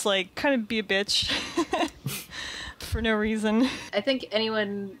 or just like kind of be a bitch. For no reason. I think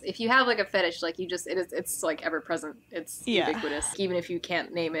anyone, if you have like a fetish, like it's like ever present. It's ubiquitous, even if you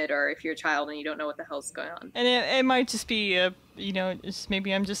can't name it, or if you're a child and you don't know what the hell's going on. And it might just be it's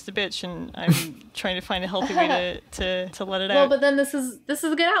maybe I'm just a bitch and I'm trying to find a healthy way to let it out. Well, but then this is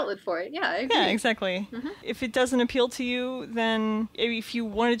a good outlet for it. Yeah, I agree. Yeah, exactly. Mm-hmm. If it doesn't appeal to you, then if you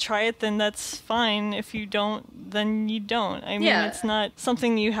want to try it, then that's fine. If you don't, then you don't. I mean, it's not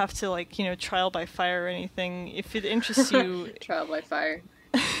something you have to like, trial by fire or anything. If it interests you, trial by fire.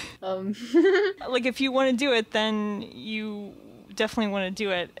 Like if you want to do it, then you definitely want to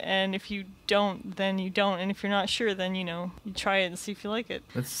do it, and if you don't, then you don't, and if you're not sure, then you try it and see if you like it.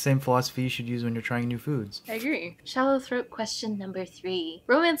 That's the same philosophy you should use when you're trying new foods. I agree. Shallow throat question number 3.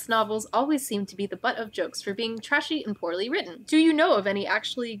 Romance novels always seem to be the butt of jokes for being trashy and poorly written. Do you know of any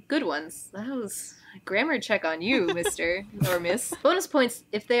actually good ones? That was a grammar check on you, Mr. or Miss. Bonus points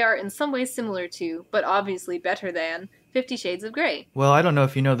if they are in some way similar to, but obviously better than, 50 Shades of Grey. Well, I don't know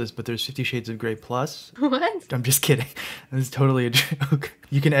if you know this, but there's 50 Shades of Grey Plus. What? I'm just kidding. This is totally a joke.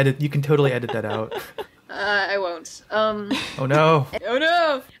 You can totally edit that out. I won't. Oh no. Oh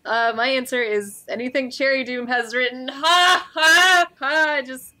no! My answer is anything Cherry Doom has written. Ha! Ha! Ha!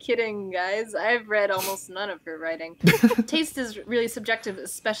 Just kidding, guys. I've read almost none of her writing. Taste is really subjective,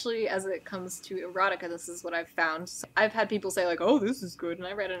 especially as it comes to erotica. This is what I've found. So I've had people say, like, oh, this is good, and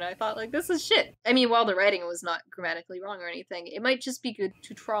I read it and I thought, like, this is shit. I mean, while the writing was not grammatically wrong or anything, it might just be good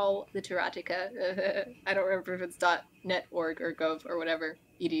to trawl literatica. I don't remember if it's .net, org, or gov, or whatever.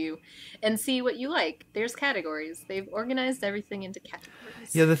 edu, and see what you like. There's categories. They've organized everything into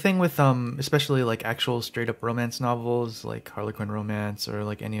categories. Yeah, the thing with especially like actual straight up romance novels, like Harlequin romance, or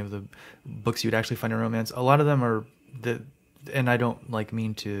like any of the books you'd actually find in romance, a lot of them are and I don't like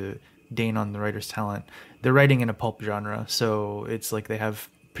mean to deign on the writer's talent. They're writing in a pulp genre, so it's like they have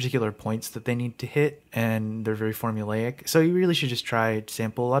particular points that they need to hit, and they're very formulaic. So you really should just try to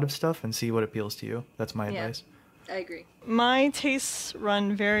sample a lot of stuff and see what appeals to you. That's my advice. I agree. My tastes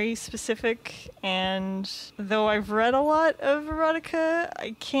run very specific, and though I've read a lot of erotica,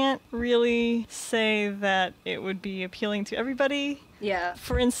 I can't really say that it would be appealing to everybody. Yeah.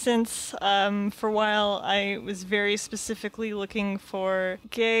 For instance, for a while I was very specifically looking for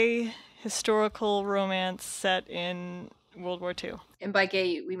gay historical romance set in World War II. And by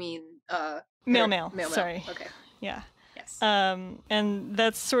gay, we mean male. Sorry. Okay. Yeah. Yes. And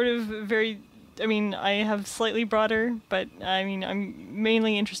that's sort of very... I mean, I have slightly broader, but I mean, I'm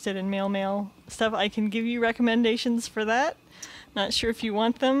mainly interested in male stuff. I can give you recommendations for that. Not sure if you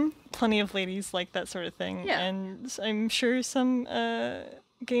want them. Plenty of ladies like that sort of thing. Yeah. And I'm sure some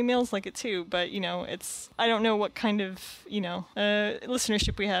gay males like it too, but, I don't know what kind of,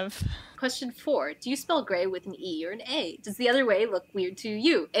 listenership we have. Question 4. Do you spell gray with an E or an A? Does the other way look weird to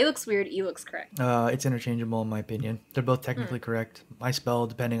you? A looks weird, E looks correct. It's interchangeable in my opinion. They're both technically correct. I spell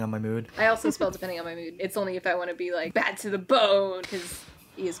depending on my mood. I also spell depending on my mood. It's only if I want to be like bad to the bone, because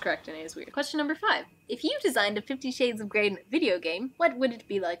E is correct and A is weird. Question number 5. If you designed a 50 Shades of Grey video game, what would it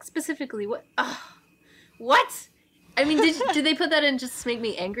be like? Specifically, what? What? I mean, did they put that in just to make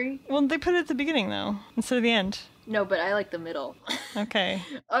me angry? Well, they put it at the beginning, though, instead of the end. No, but I like the middle. Okay.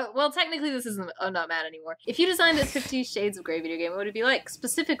 Well, technically this isn't... I'm not mad anymore. If you designed a 50 Shades of Grey video game, what would it be like?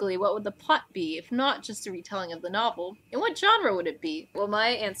 Specifically, what would the plot be, if not just a retelling of the novel? And what genre would it be? Well, my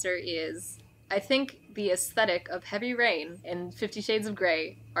answer is... I think the aesthetic of Heavy Rain and 50 Shades of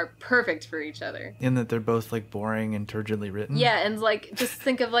Grey are perfect for each other. In that they're both, like, boring and turgidly written? Yeah, and, like, just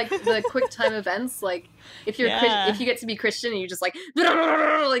think of, like, the quick time events. Like, if you're if you get to be Christian and you just, like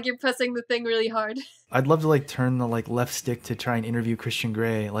you're pressing the thing really hard. I'd love to, like, turn the, like, left stick to try and interview Christian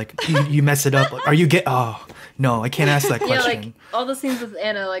Grey. Like, you mess it up. Like, are you Oh, no, I can't ask that question. Yeah, like, all the scenes with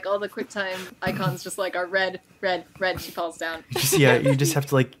Anna, like, all the quick time icons just, like, are red, she falls down. You just have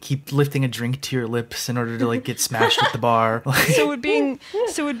to, like, keep lifting a drink to your lips in order to, like, get smashed at the bar. So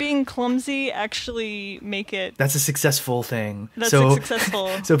would being clumsy actually make it... That's a successful thing. That's successful.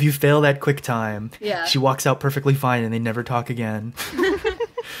 So if you fail that quick time, yeah. She walks out perfectly fine and they never talk again.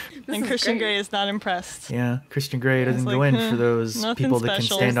 And Christian Grey is not impressed. Yeah, Christian Grey doesn't go in for those people that can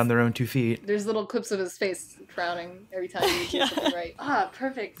stand on their own 2 feet. There's little clips of his face frowning every time he do something right.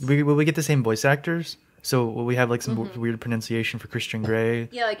 Perfect. Will we get the same voice actors? So will we have like some weird pronunciation for Christian Grey?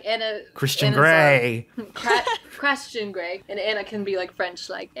 Yeah, like Anna. Christian Grey. Christian Grey, and Anna can be like French,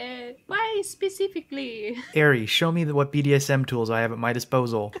 like why specifically? Ari, show me what BDSM tools I have at my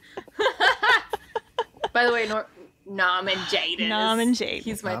disposal. By the way, Nom and Jaden. Nom and Jaden.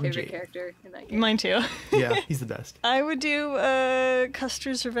 He's my Nom favorite Jaden. character in that game. Mine too. Yeah, he's the best. I would do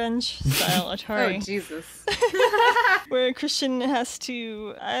Custer's Revenge style Atari. Oh Jesus! Where Christian has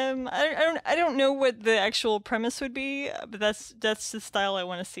to I don't know what the actual premise would be, but that's the style I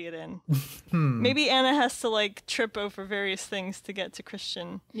want to see it in. Maybe Anna has to like trip over various things to get to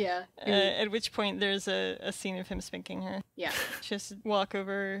Christian. Yeah. At which point there's a scene of him spanking her. Yeah. She has to walk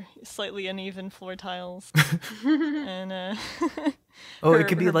over slightly uneven floor tiles. And It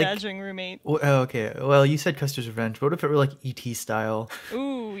could be her like badgering roommate. Okay. Well, you said Custer's Revenge. What if it were like ET style?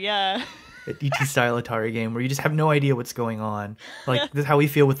 Ooh, yeah. An ET style Atari game where you just have no idea what's going on. Like that's how we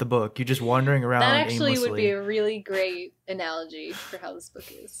feel with the book. You're just wandering around That actually aimlessly. would be a really great analogy for how this book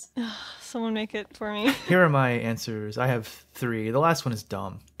is. Someone make it for me. Here are my answers. I have 3. The last one is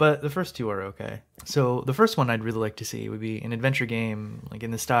dumb, but the first 2 are okay. So the first one I'd really like to see would be an adventure game, like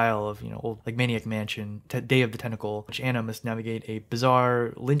in the style of, old, like Maniac Mansion, Day of the Tentacle, which Anna must navigate a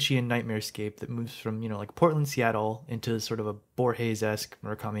bizarre Lynchian nightmarescape that moves from, like Portland, Seattle into sort of a Borges-esque,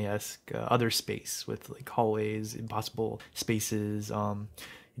 Murakami-esque other space with like hallways, impossible spaces,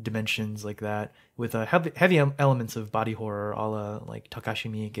 dimensions like that, with heavy elements of body horror, a la like Takashi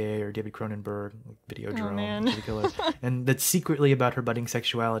Miike or David Cronenberg, like Videodrome, The Killer, and that's secretly about her budding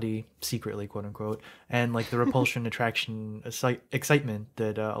sexuality, secretly quote unquote, and like the repulsion, attraction, excitement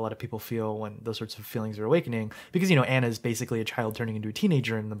that a lot of people feel when those sorts of feelings are awakening, because Anna is basically a child turning into a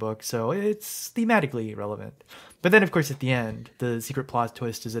teenager in the book, so it's thematically relevant. But then, of course, at the end, the secret plot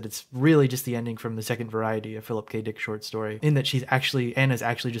twist is that it's really just the ending from the second variety of Philip K. Dick short story, in that Anna's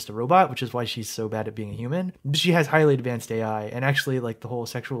actually just a robot, which is why she's so bad at being a human. But she has highly advanced AI, and actually, like, the whole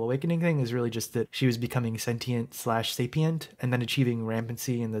sexual awakening thing is really just that she was becoming sentient/sapient, and then achieving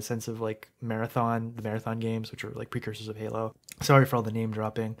rampancy in the sense of, like, the marathon games, which are, like, precursors of Halo. Sorry for all the name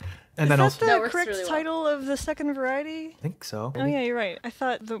dropping. And then Is that No, it the works correct really well. title of the second variety? I think so. Oh yeah, you're right. I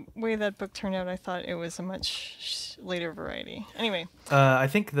thought the way that book turned out, I thought it was a much later variety. Anyway. I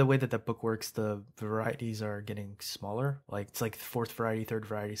think the way that book works, the varieties are getting smaller. Like it's like 4th variety, 3rd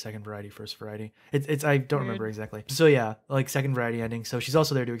variety, 2nd variety, 1st variety. It's I don't remember exactly. So yeah, like 2nd variety ending. So she's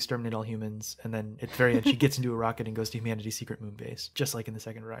also there to exterminate all humans, and then at the very end she gets into a rocket and goes to humanity's secret moon base, just like in the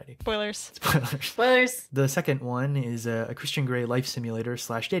 2nd variety. Spoilers. Spoilers. The second one is a Christian Grey life simulator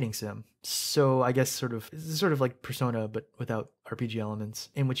 / dating sim. So I guess sort of like Persona, but without RPG elements,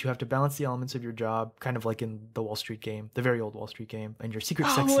 in which you have to balance the elements of your job, kind of like in the Wall Street game, the very old Wall Street game, and your secret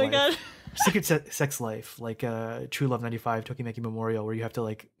sex life. God. Secret sex life, like True Love 95, Tokimeki Memorial, where you have to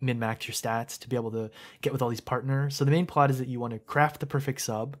like min-max your stats to be able to get with all these partners. So the main plot is that you want to craft the perfect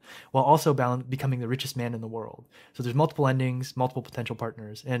sub while also becoming the richest man in the world. So there's multiple endings, multiple potential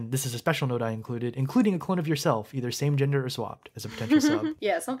partners, and this is a special note I included, including a clone of yourself, either same gender or swapped, as a potential sub.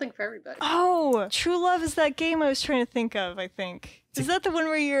 Yeah, something for everybody. Oh, True Love is that game I was trying to think of, I think. Is that the one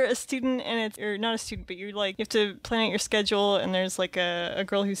where you're a student and or not a student, but you're like, you have to plan out your schedule and there's like a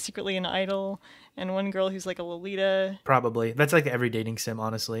girl who's secretly an idol and one girl who's like a Lolita? Probably. That's like every dating sim,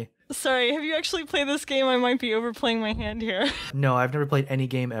 honestly. Sorry, have you actually played this game? I might be overplaying my hand here. No, I've never played any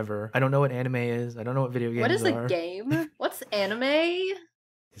game ever. I don't know what anime is. I don't know what video games are. What is a game? What's anime?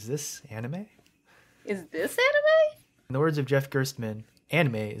 Is this anime? Is this anime? In the words of Jeff Gerstmann,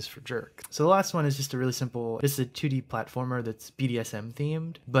 anime is for jerk. So the last one is just a really simple, just a 2D platformer that's BDSM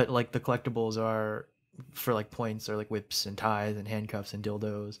themed, but like the collectibles are for like points or like whips and ties and handcuffs and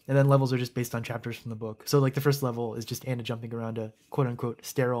dildos. And then levels are just based on chapters from the book. So like the first level is just Anna jumping around a quote unquote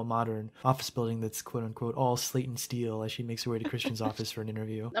sterile modern office building that's quote unquote all slate and steel as she makes her way to Christian's office for an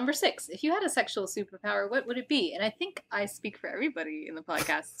interview. Number 6. If you had a sexual superpower, what would it be? And I think I speak for everybody in the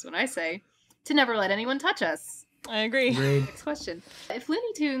podcasts when I say to never let anyone touch us. I agree. Next question. If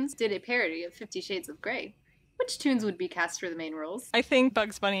Looney Tunes did a parody of 50 Shades of Grey, which tunes would be cast for the main roles? I think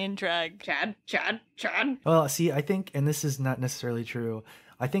Bugs Bunny and Drag. Chad. Well, see, I think, and this is not necessarily true,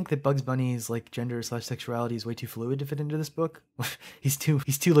 I think that Bugs Bunny's like gender / sexuality is way too fluid to fit into this book. he's too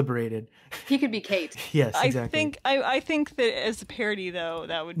liberated. He could be Kate. Yes, exactly. I think that as a parody though,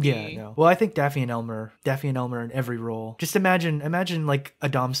 that would be. Yeah, no. Well, I think Daffy and Elmer in every role. Just imagine like a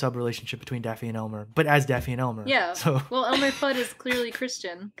dom sub relationship between Daffy and Elmer, but as Daffy and Elmer. Yeah. So Well, Elmer Fudd is clearly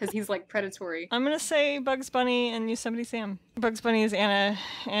Christian because he's like predatory. I'm gonna say Bugs Bunny and Yosemite Sam. Bugs Bunny is Anna,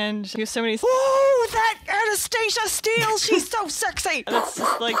 and Yosemite's. Oh, that Anastasia Steele, she's so sexy! That's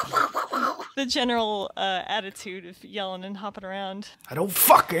just like the general attitude of yelling and hopping around. I don't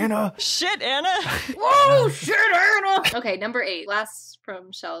fuck Anna! Shit, Anna! Whoa, shit, Anna! Okay, number 8. Last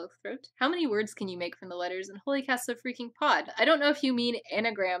from Shallow Throat. How many words can you make from the letters in Holy Cast So Freaking Pod? I don't know if you mean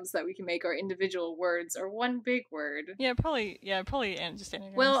anagrams that we can make or individual words or one big word. Yeah, probably just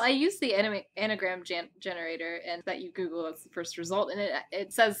anagrams. Well, I used the anagram generator, and that you Google, that's the first result, and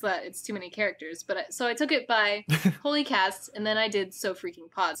it says that it's too many characters. But so I took it by Holy Cast, and then I did So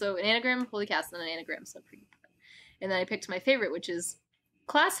Freaking Pod. So an anagram, Holy Cast, and an anagram, So Freaking Pod. And then I picked my favorite, which is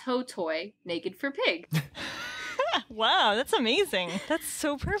Class Ho Toy, Naked for Pig. Wow, that's amazing. That's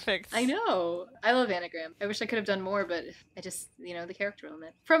so perfect. I know. I love anagram. I wish I could have done more, but I just, the character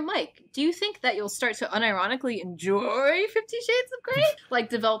element. From Mike, do you think that you'll start to unironically enjoy 50 Shades of Grey? Like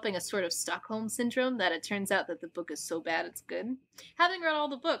developing a sort of Stockholm syndrome that it turns out that the book is so bad it's good? Having read all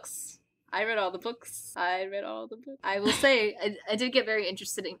the books. I read all the books. I will say, I did get very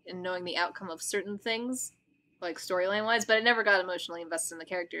interested in knowing the outcome of certain things, like storyline-wise, but I never got emotionally invested in the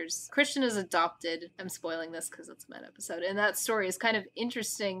characters. Christian is adopted. I'm spoiling this because it's a meta episode, and that story is kind of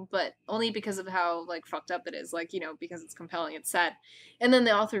interesting, but only because of how, fucked up it is. Because it's compelling, it's sad. And then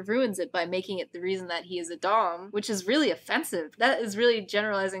the author ruins it by making it the reason that he is a dom, which is really offensive. That is really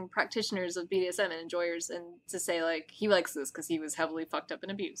generalizing practitioners of BDSM and enjoyers, and to say, he likes this because he was heavily fucked up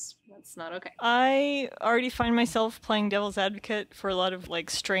and abused. That's not okay. I already find myself playing devil's advocate for a lot of,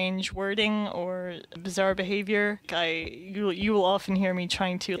 strange wording or bizarre behavior. You will often hear me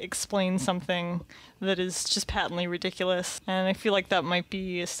trying to explain something that is just patently ridiculous, and I feel like that might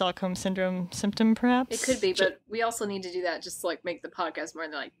be a Stockholm Syndrome symptom, perhaps. It could be, but we also need to do that just to make the podcast more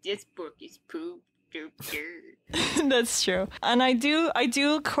than this book is poop. That's true. And I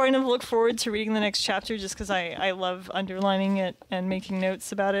do kind of look forward to reading the next chapter just because I love underlining it and making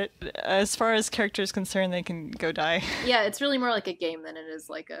notes about it. As far as characters concerned, they can go die. Yeah, it's really more like a game than it is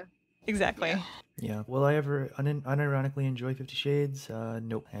like a... Exactly. Yeah. Will I ever unironically enjoy 50 Shades?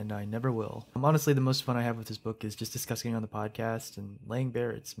 Nope. And I never will. Honestly, the most fun I have with this book is just discussing it on the podcast and laying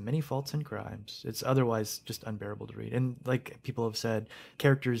bare its many faults and crimes. It's otherwise just unbearable to read. And like people have said,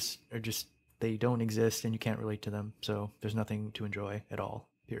 characters are just, they don't exist and you can't relate to them. So there's nothing to enjoy at all,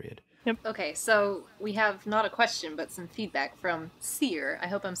 period. Yep. Okay, so we have not a question, but some feedback from Seer. I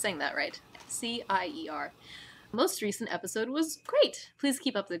hope I'm saying that right. C-I-E-R. Most recent episode was great. Please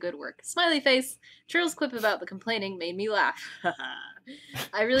keep up the good work. Smiley face. Churl's clip about the complaining made me laugh.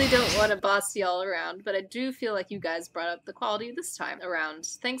 I really don't want to boss y'all around, but I do feel like you guys brought up the quality this time around.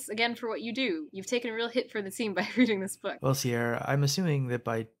 Thanks again for what you do. You've taken a real hit for the team by reading this book. Well, Sierra, I'm assuming that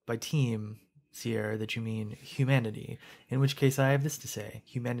by team, Sierra, that you mean humanity, in which case I have this to say: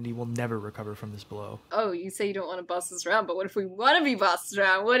 humanity will never recover from this blow. Oh, you say you don't want to boss us around, but what if we want to be bossed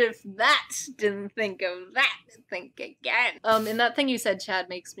around? What if that didn't think of that? Think again. And that thing you said, Chad,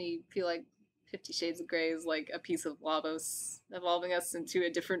 makes me feel like 50 Shades of Grey is like a piece of Lavos evolving us into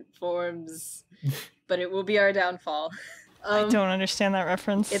different forms, but it will be our downfall. I don't understand that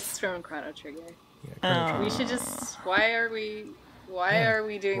reference. It's from Chrono Trigger. Yeah, Chrono Trigger. We should just... Why are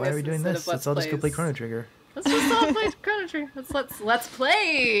we doing this? Let's all just go play Chrono Trigger. Let's just all play Chrono Trigger. Let's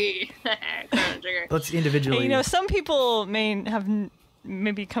play Chrono Trigger. Let's individually. Hey, some people may have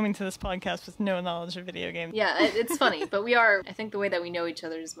maybe coming to this podcast with no knowledge of video games. Yeah, it's funny, but we are. I think the way that we know each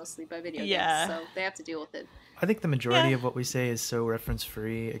other is mostly by video games, so they have to deal with it. I think the majority of what we say is so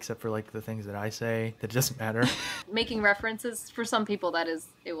reference-free, except for the things that I say, that it doesn't matter. Making references, for some people,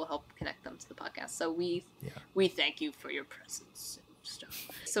 it will help connect them to the podcast. So we thank you for your presence and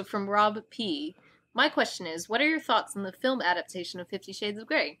stuff. So from Rob P., my question is, what are your thoughts on the film adaptation of 50 Shades of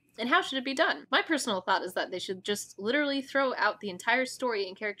Grey? And how should it be done? My personal thought is that they should just literally throw out the entire story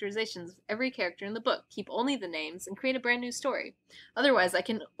and characterizations of every character in the book, keep only the names, and create a brand new story. Otherwise, I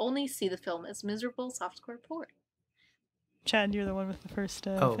can only see the film as miserable softcore porn. Chad, you're the one with the first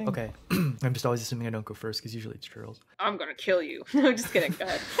thing. Okay. I'm just always assuming I don't go first, because usually it's Charles. I'm gonna kill you. No, just kidding. Go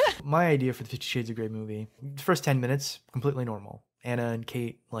ahead. My idea for the 50 Shades of Grey movie, the first 10 minutes, completely normal. Anna and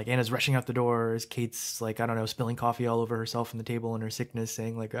Kate, Anna's rushing out the doors. Kate's, spilling coffee all over herself on the table in her sickness,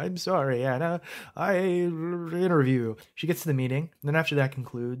 saying, I'm sorry, Anna, I interview. She gets to the meeting. And then after that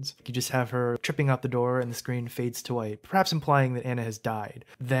concludes, you just have her tripping out the door and the screen fades to white, perhaps implying that Anna has died.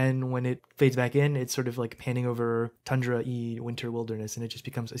 Then when it fades back in, it's sort of like panning over tundra-y winter wilderness, and it just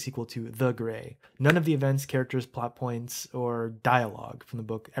becomes a sequel to The Grey. None of the events, characters, plot points, or dialogue from the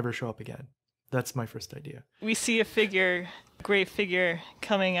book ever show up again. That's my first idea. We see a great figure,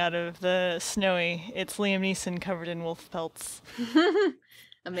 coming out of the snowy. It's Liam Neeson covered in wolf pelts.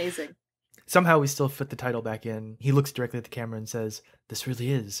 Amazing. Somehow we still fit the title back in. He looks directly at the camera and says, "This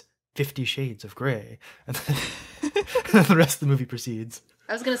really is 50 Shades of Grey. And then the rest of the movie proceeds.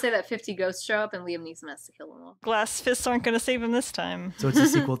 I was gonna say that 50 ghosts show up and Liam Neeson has to kill them all. Glass fists aren't going to save him this time. So it's a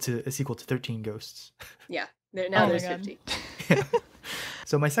sequel to 13 Ghosts. Yeah, now Oh my there's God. 50.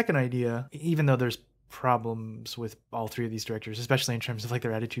 So my second idea, even though there's problems with all three of these directors, especially in terms of like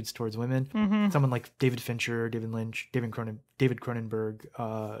their attitudes towards women, someone like David Fincher, David Lynch, David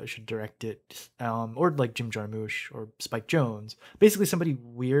Cronenberg should direct it, or like Jim Jarmusch or Spike Jonze. Basically somebody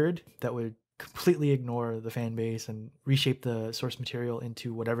weird that would completely ignore the fan base and reshape the source material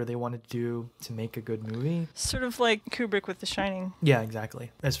into whatever they wanted to do to make a good movie. Sort of like Kubrick with The Shining. Yeah,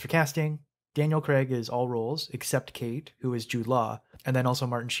 exactly. As for casting, Daniel Craig is all roles except Kate, who is Jude Law, and then also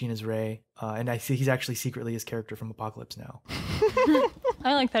Martin Sheen is Ray, and I see he's actually secretly his character from Apocalypse Now.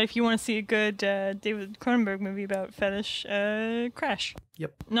 I like that. If you want to see a good David Cronenberg movie about fetish, Crash.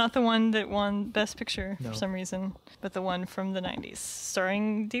 Yep. Not the one that won Best Picture No. for some reason, but the one from the 90s,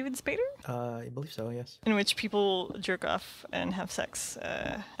 starring David Spader, I believe so, yes. in which people jerk off and have sex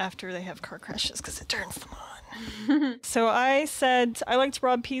after they have car crashes because it turns them on. So I said I liked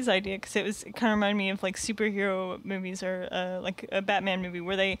Rob P's idea because it kind of reminded me of like superhero movies or like a Batman movie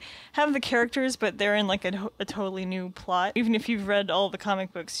where they have the characters but they're in like a totally new plot. Even if you've read all the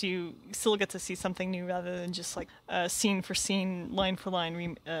comic books, you still get to see something new rather than just like scene for scene, line for line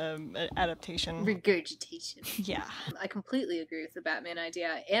adaptation. Regurgitation. Yeah. I completely agree with the Batman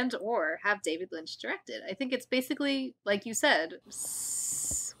idea, and or have David Lynch direct it. I think it's basically, like you said,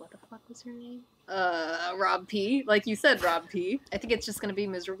 what the fuck was her name? Rob P. Like you said, Rob P. I think it's just going to be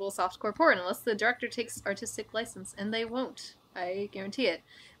miserable softcore porn unless the director takes artistic license, and they won't. I guarantee it.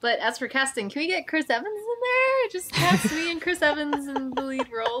 But as for casting, can we get Chris Evans in there? Just cast me and Chris Evans in the lead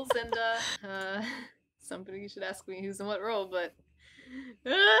roles, and somebody should ask me who's in what role, but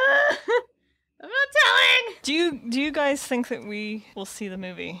I'm not telling! Do you guys think that we will see the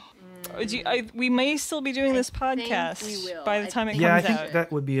movie? We may still be doing this podcast we will. by the time it Yeah, I comes think out.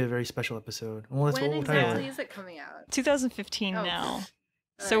 that would be a very special episode. Well, that's When what we'll title exactly it. is it coming out? 2015 Oh. now.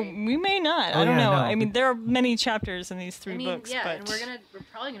 So Alright. we may not. Oh, I don't yeah, know. no. I mean, there are many chapters in these three I mean, books, yeah, but and we're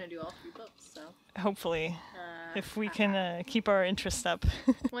probably gonna do all 3 books, so. hopefully, if we can keep our interest up.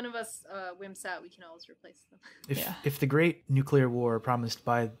 One of us wimps out, we can always replace them. If the great nuclear war promised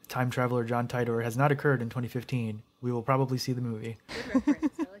by time traveler John Titor has not occurred in 2015, we will probably see the movie. Good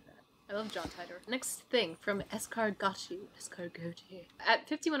reference, I like that. I love John Titor. Next thing from Escargotti. At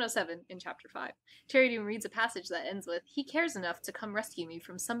 5107 in chapter 5, Teridium reads a passage that ends with, "He cares enough to come rescue me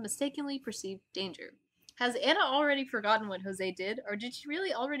from some mistakenly perceived danger." Has Anna already forgotten what Jose did, or did she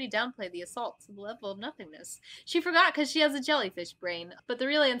really already downplay the assault to the level of nothingness? She forgot because she has a jellyfish brain, but the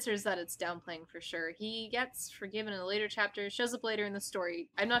real answer is that it's downplaying for sure. He gets forgiven in a later chapter, shows up later in the story.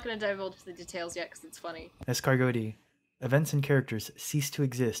 I'm not going to divulge the details yet because it's funny. Escargotti. Events and characters cease to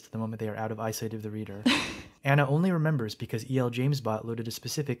exist the moment they are out of eyesight of the reader. Anna only remembers because E.L. Jamesbot loaded a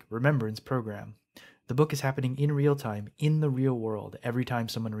specific remembrance program. The book is happening in real time, in the real world, every time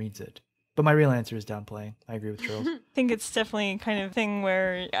someone reads it. But my real answer is downplaying. I agree with Charles. I think it's definitely kind of thing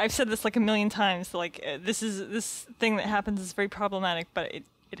where I've said this like a million times. Like this thing that happens is very problematic, but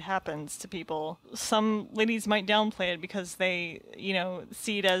it happens to people. Some ladies might downplay it because they,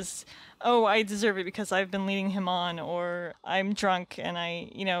 see it as, oh, I deserve it because I've been leading him on, or I'm drunk and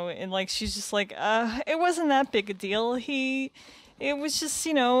and like she's just like, it wasn't that big a deal. It was just,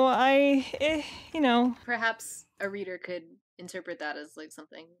 Perhaps a reader could interpret that as like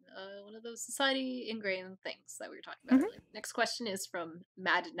something, one of those society ingrained things that we were talking about earlier. Next question is from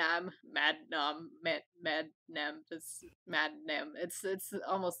Madnam. It's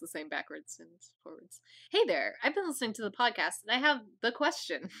almost the same backwards and forwards. Hey there, I've been listening to the podcast and I have the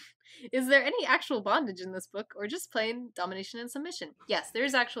question. Is there any actual bondage in this book or just plain domination and submission? Yes,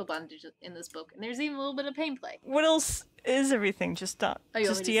 there's actual bondage in this book and there's even a little bit of pain play. What else is everything? Just you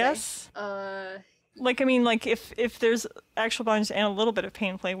want me to yes? say? Like, I mean, like, if there's actual bondage and a little bit of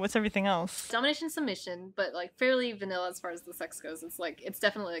pain play, what's everything else? Domination, submission, but, like, fairly vanilla as far as the sex goes. It's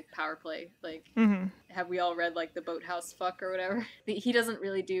definitely, like, power play. Like, have we all read, like, the boathouse fuck or whatever? He doesn't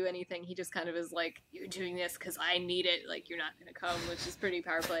really do anything. He just kind of is like, you're doing this because I need it. Like, you're not gonna come, which is pretty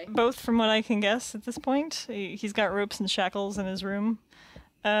power play. Both, from what I can guess at this point. He's got ropes and shackles in his room.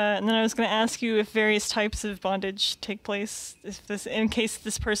 And then I was going to ask you if various types of bondage take place, in case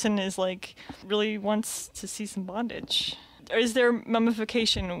this person is like really wants to see some bondage. Or is there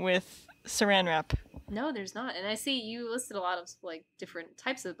mummification with saran wrap? No, there's not. And I see you listed a lot of like different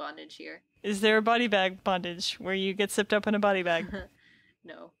types of bondage here. Is there a body bag bondage where you get zipped up in a body bag?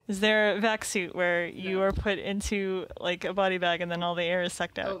 No. Is there a vac suit where you are put into like a body bag and then all the air is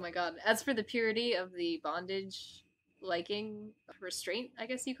sucked out? Oh my god. As for the purity of the bondage, liking restraint, I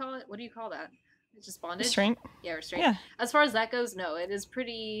guess you call it. What do you call that? It's just bondage? Restraint? Yeah, restraint. Yeah. As far as that goes, no, it's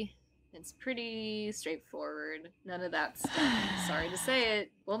pretty straightforward. None of that stuff. Sorry to say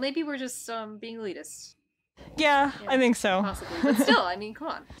it. Well, maybe we're just being elitist. Yeah, I think so. Possibly. But still, I mean, come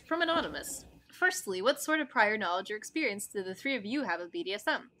on. From Anonymous. Firstly, what sort of prior knowledge or experience do the three of you have of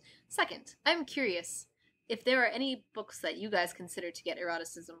BDSM? Second, I'm curious if there are any books that you guys consider to get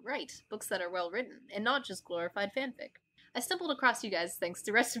eroticism right, books that are well written, and not just glorified fanfic. I stumbled across you guys thanks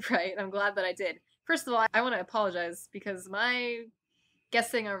to Reciprite, and I'm glad that I did. First of all, I want to apologize because my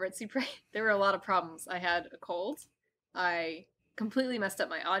guessing on Reciprite, there were a lot of problems. I had a cold. I completely messed up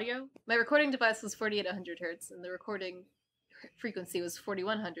my audio. My recording device was 4800 hertz, and the recording frequency was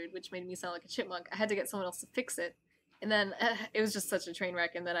 4100, which made me sound like a chipmunk. I had to get someone else to fix it. And then it was just such a train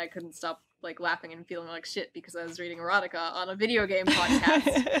wreck, and then I couldn't stop like laughing and feeling like shit because I was reading erotica on a video game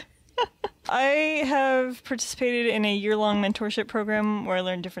podcast. I have participated in a year-long mentorship program where I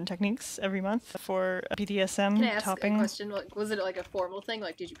learned different techniques every month for BDSM. Can I ask topping. a question? Like, was it like a formal thing?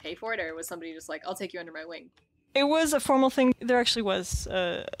 Like, did you pay for it, or was somebody just like, I'll take you under my wing? It was a formal thing. There actually was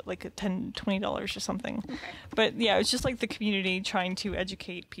like a $10, $20 or something. Okay. But yeah, it was just like the community trying to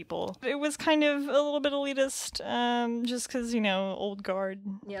educate people. It was kind of a little bit elitist, just because, you know, old guard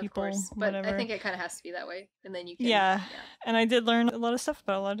Yeah, people, of course. But whatever. I think it kind of has to be that way. And then you can... Yeah, and I did learn a lot of stuff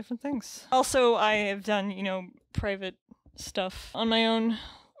about a lot of different things. Also, I have done, you know, private stuff on my own.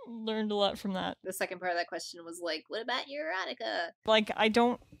 Learned a lot from that. The second part of that question was like, what about your erotica? Like, I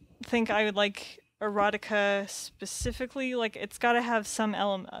don't think I would like erotica specifically. Like, it's got to have some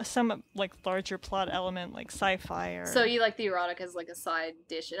element, some like larger plot element, like sci-fi or... So you like the erotica as like a side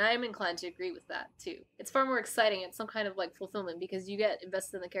dish, and I am inclined to agree with that too. It's far more exciting and some kind of like fulfillment because you get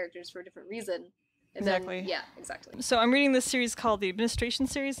invested in the characters for a different reason. And Exactly. Then, yeah, exactly. So I'm reading this series called the Administration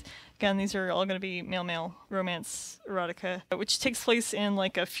series. Again, these are all going to be male-male romance erotica, which takes place in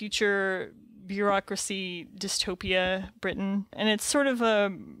like a future bureaucracy dystopia Britain. And it's sort of a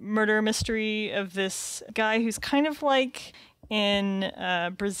murder mystery of this guy who's kind of like in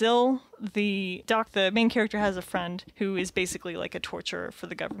Brazil. The main character has a friend who is basically like a torturer for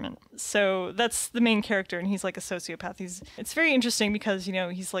the government. So that's the main character, and he's like a sociopath. It's very interesting because, you know,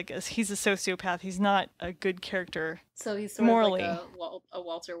 he's a sociopath. He's not a good character. So he's sort morally. of like a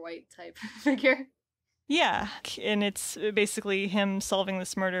Walter White type figure. Yeah, and it's basically him solving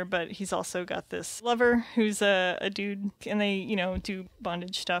this murder, but he's also got this lover who's a dude, and they, you know, do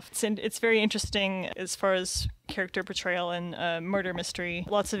bondage stuff. It's very interesting as far as character portrayal and murder mystery.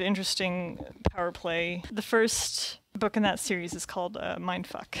 Lots of interesting power play. The first book in that series is called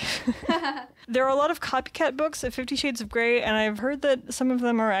Mindfuck. There are a lot of copycat books of 50 Shades of Grey, and I've heard that some of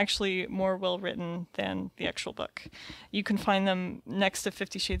them are actually more well-written than the actual book. You can find them next to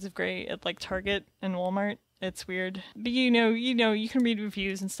 50 Shades of Grey at like Target and Walmart. It's weird. But you know, you can read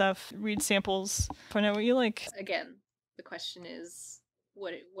reviews and stuff, read samples, find out what you like. Again, the question is,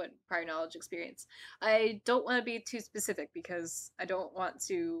 what prior knowledge experience? I don't want to be too specific because I don't want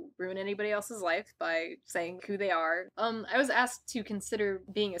to ruin anybody else's life by saying who they are. I was asked to consider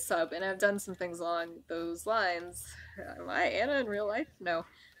being a sub, and I've done some things along those lines. Am I Anna in real life? No,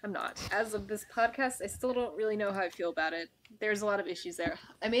 I'm not. As of this podcast, I still don't really know how I feel about it. There's a lot of issues there.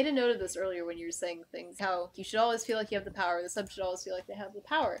 I made a note of this earlier when you were saying things, how you should always feel like you have the power, the sub should always feel like they have the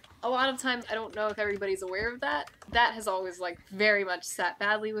power. A lot of times, I don't know if everybody's aware of that. That has always, like, very much sat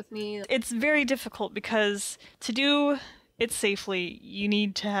badly with me. It's very difficult because to do it safely, you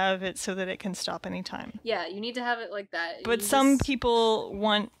need to have it so that it can stop anytime. Yeah, you need to have it like that. But some people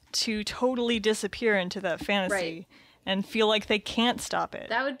want to totally disappear into that fantasy. Right. And feel like they can't stop it.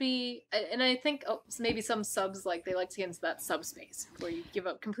 That would be, and I think maybe some subs, like, they like to get into that subspace where you give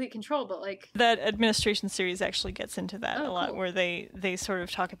up complete control, but like... That Administration series actually gets into that a lot, cool. where they sort of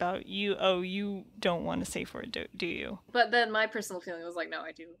talk about, you don't want to safe word, do you? But then my personal feeling was like, no,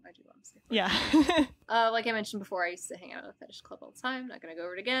 I do want to safe word. Yeah. Like I mentioned before, I used to hang out at a fetish club all the time, not gonna go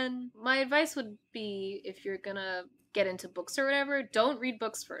over it again. My advice would be, if you're gonna get into books or whatever, don't read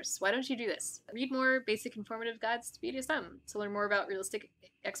books first. Why don't you do this? Read more basic informative guides to BDSM to learn more about realistic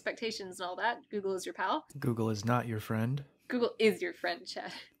expectations and all that. Google is your pal. Google is not your friend. Google is your friend,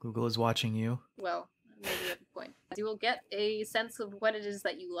 Chad. Google is watching you. Well, maybe you have a point. You will get a sense of what it is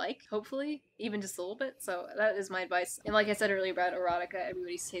that you like, hopefully, even just a little bit. So that is my advice. And like I said earlier about erotica,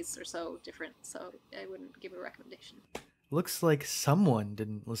 everybody's tastes are so different, so I wouldn't give a recommendation. Looks like someone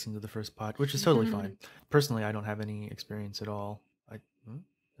didn't listen to the first pod, which is totally fine. Personally, I don't have any experience at all.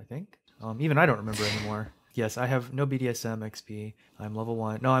 I think. Even I don't remember anymore. Yes, I have no BDSM XP. I'm level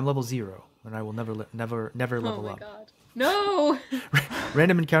 1. No, I'm level 0, and I will never level up. Oh my god. No!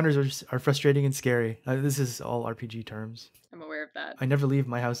 Random encounters are frustrating and scary. This is all RPG terms. I'm aware of that. I never leave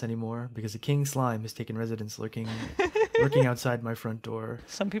my house anymore because a king slime has taken residence lurking outside my front door.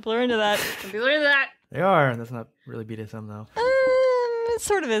 Some people are into that. Some people are into that. They are, and that's not really BDSM though. It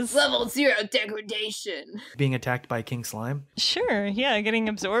sort of is. Level 0 degradation. Being attacked by king slime? Sure, yeah, getting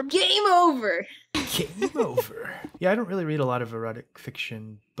absorbed. Game over. Game over. Yeah, I don't really read a lot of erotic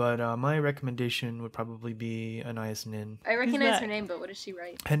fiction, but my recommendation would probably be Anais Nin. I recognize that? her name, but what does she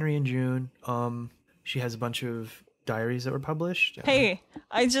write? Henry and June. She has a bunch of diaries that were published. Hey,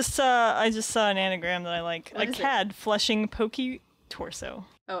 I just saw an anagram that I like. What A is it? cad flushing pokey torso.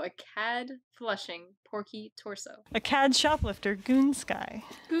 Oh, a cad flushing porky torso. A cad shoplifter goon sky.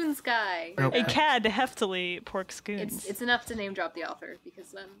 Goon Sky. Nope. A cad heftily porks goons. It's enough to name drop the author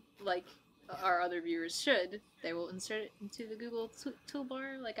because then, like our other viewers should, they will insert it into the Google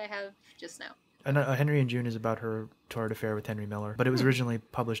toolbar like I have just now. And Henry and June is about her torrid affair with Henry Miller, but it was originally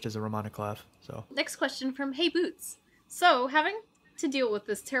published as a romaniclav. So Next question from Hey Boots. So, having to deal with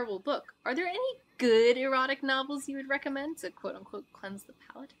this terrible book, are there any good erotic novels you would recommend to quote-unquote cleanse the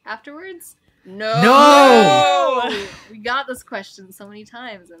palate afterwards? No! No! We got this question so many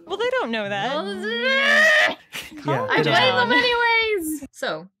times. And well, they don't know that. yeah, I they don't blame know. them anyways!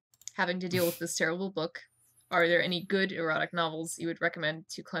 So, having to deal with this terrible book, are there any good erotic novels you would recommend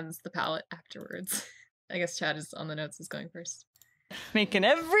to cleanse the palate afterwards? I guess Chad is on the notes is going first. Making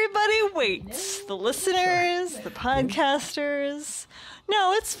everybody wait. The listeners, the podcasters.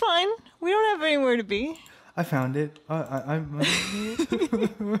 No, it's fine. We don't have anywhere to be. I found it.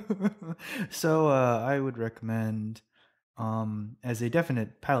 So I would recommend, as a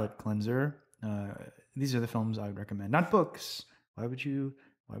definite palate cleanser, these are the films I would recommend, not books. Why would you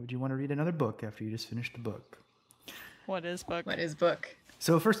want to read another book after you just finished the book? What is book? What is book?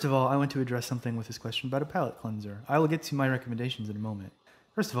 So first of all, I want to address something with this question about a palate cleanser. I will get to my recommendations in a moment.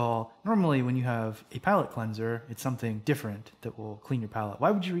 First of all, normally when you have a palate cleanser, it's something different that will clean your palate. Why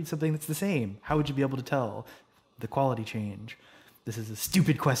would you read something that's the same? How would you be able to tell the quality change? This is a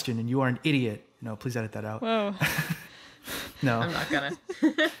stupid question and you are an idiot. No, please edit that out. Whoa. No. I'm not gonna.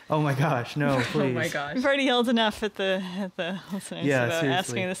 Oh my gosh, no, please. Oh my gosh. We've already yelled enough at the listeners Yeah, about seriously.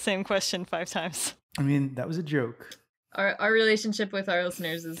 asking the same question 5 times. I mean, that was a joke. Our relationship with our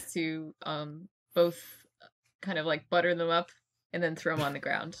listeners is to both kind of like butter them up and then throw them on the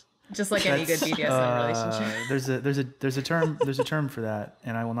ground, just like any good That's, BDSM relationship. There's a term for that,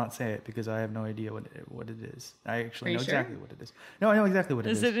 and I will not say it because I have no idea what it is. I actually Are you know sure? exactly what it is. No, I know exactly what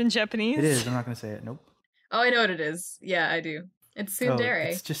it is. Is it in Japanese? It is. I'm not going to say it. Nope. Oh, I know what it is. Yeah, I do. It's tsundere.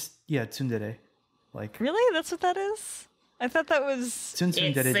 It's just tsundere. Like Really? That's what that is? I thought that was...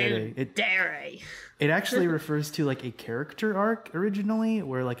 tsundere. tsundere. It actually refers to like a character arc originally,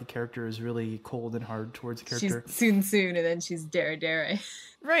 where like a character is really cold and hard towards a character. She's soon, and then she's dere.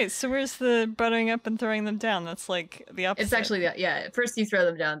 Right, so where's the buttering up and throwing them down? That's like the opposite. It's actually yeah. First you throw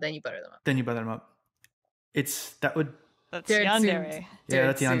them down, then you butter them up. Then you butter them up. That's That's Dere yandere. yeah,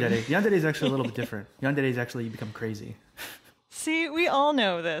 that's soon. yandere. Yandere is actually a little bit different. Yandere is actually you become crazy. See, we all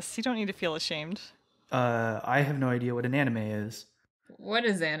know this. You don't need to feel ashamed. I have no idea what an anime is. What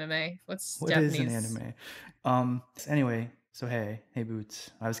is anime? What's What Japanese? is an anime? Anyway, so hey Boots.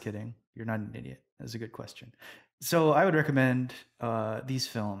 I was kidding. You're not an idiot. That was a good question. So I would recommend these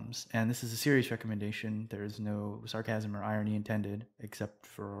films, and this is a serious recommendation. There is no sarcasm or irony intended, except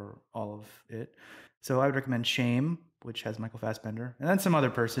for all of it. So I would recommend Shame, which has Michael Fassbender, and then some other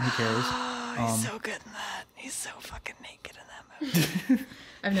person. Who cares? He's so good in that. He's so fucking naked in that movie.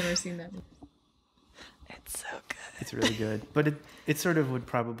 I've never seen that. It's so good. It's really good, but it sort of would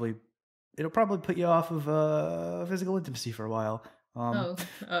probably it'll probably put you off of physical intimacy for a while. Oh.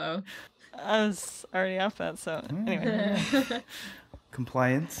 I was already off that, so anyway.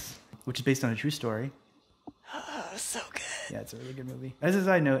 Compliance, which is based on a true story. Oh, so good. Yeah, it's a really good movie. As a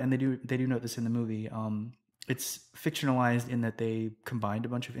side note, and they do note this in the movie, it's fictionalized in that they combined a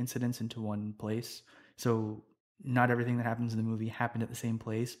bunch of incidents into one place. So not everything that happens in the movie happened at the same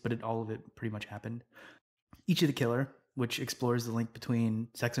place, but all of it pretty much happened. Ichi the Killer, which explores the link between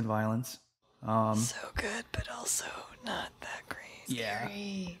sex and violence. So good, but also not that great. Yeah.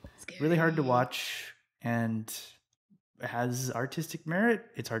 Scary. Really hard to watch, and has artistic merit.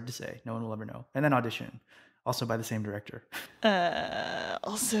 It's hard to say. No one will ever know. And then Audition, also by the same director.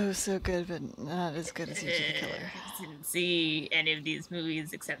 Also so good, but not as good as Ichi the Killer. I didn't see any of these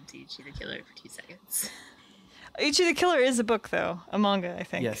movies except Ichi the Killer for 2 seconds. Ichi the Killer is a book, though. A manga, I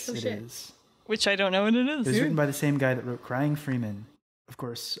think. Yes, Oh, it shit. is. Which I don't know what it is. It was written by the same guy that wrote Crying Freeman. Of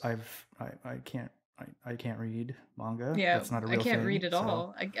course, I can't read manga. Yeah, That's not a I real can't thing, read at so-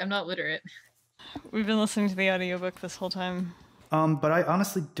 all. I'm not literate. We've been listening to the audiobook this whole time. But I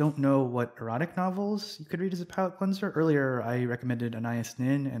honestly don't know what erotic novels you could read as a palate cleanser. Earlier, I recommended Anais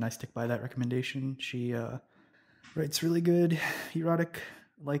Nin, and I stick by that recommendation. She writes really good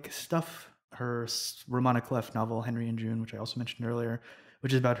erotic-like stuff. Her Romana Clef novel, Henry and June, which I also mentioned earlier,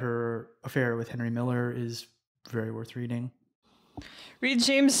 which is about her affair with Henry Miller, is very worth reading. Read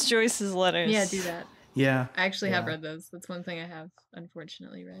James Joyce's letters. Yeah, do that. Yeah. I actually have read those. That's one thing I have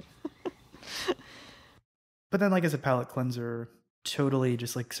unfortunately read. But then, like, as a palate cleanser, totally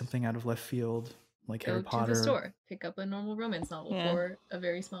just like something out of left field, like Harry Potter. Go to the store, pick up a normal romance novel for a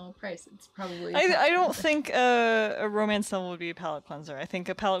very small price. It's probably. I don't think a romance novel would be a palate cleanser. I think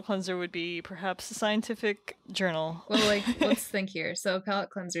a palate cleanser would be perhaps a scientific journal. Well, like, let's think here. So a palate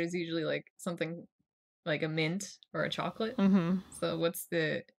cleanser is usually like something like a mint or a chocolate. Mm-hmm. So what's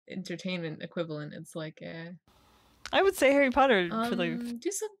the entertainment equivalent? It's like I would say Harry Potter.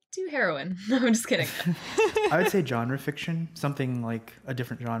 Do heroin. No, I'm just kidding. I would say genre fiction, something like a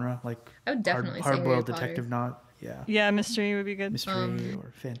different genre, like I would definitely say hard-boiled Harry Potter. detective not. Yeah. Yeah, mystery would be good. Mystery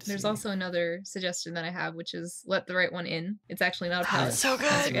or fantasy. There's also another suggestion that I have, which is Let the Right One In. It's actually not a palate. It's so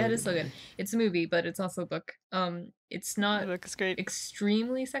good. Yeah, it is so good. It's a movie, but it's also a book. It's not The book is great.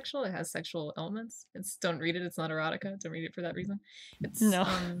 extremely sexual. It has sexual elements. Don't read it. It's not erotica. Don't read it for that reason. It's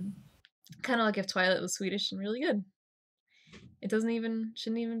kind of like if Twilight was Swedish and really good. It shouldn't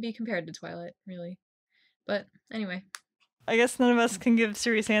even be compared to Twilight, really. But anyway. I guess none of us can give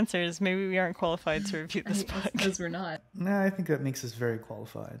serious answers. Maybe we aren't qualified to review this book. Because we're not. No, I think that makes us very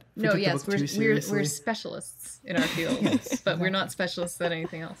qualified. No, yes, we're specialists in our field, but we're not specialists at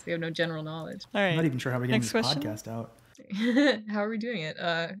anything else. We have no general knowledge. All right. I'm not even sure how we're getting Next this question? podcast out. How are we doing it?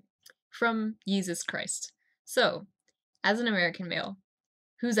 From Jesus Christ. So, as an American male,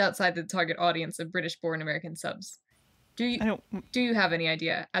 who's outside the target audience of British-born American subs? Do you have any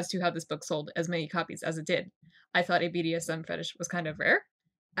idea as to how this book sold as many copies as it did? I thought a BDSM fetish was kind of rare,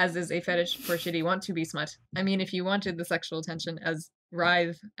 as is a fetish for shitty want-to-be smut. I mean, if you wanted the sexual attention as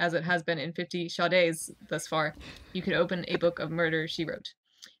writhe as it has been in 50 Sade's thus far, you could open a book of murder she wrote.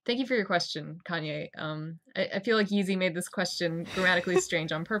 Thank you for your question, Kanye. I feel like Yeezy made this question grammatically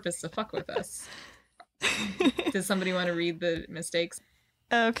strange on purpose to fuck with us. Does somebody want to read the mistakes?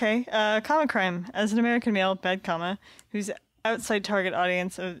 Okay. Comma crime. As an American male, bad comma, who's outside target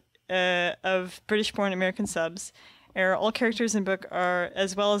audience of British-born American subs, all characters in book are,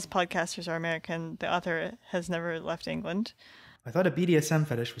 as well as podcasters, are American. The author has never left England. I thought a BDSM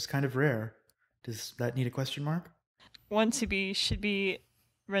fetish was kind of rare. Does that need a question mark? Want to be should be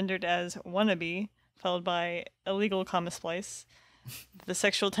rendered as wannabe, followed by illegal comma splice. The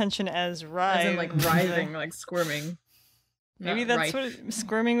sexual tension as writhe. As in, like, writhing, like squirming. Maybe that's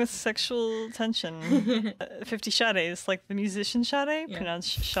squirming with sexual tension. 50 Sade's, like the musician Sade,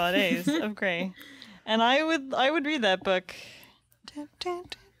 pronounced Sade's of Grey. And I would read that book.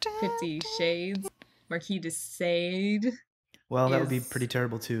 50 Shades, Marquis de Sade. Well, that would be pretty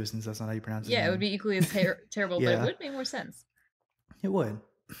terrible too, since that's not how you pronounce it. Yeah, it would be equally as terrible, but it would make more sense. It would.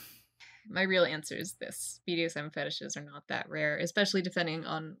 My real answer is this. BDSM fetishes are not that rare, especially depending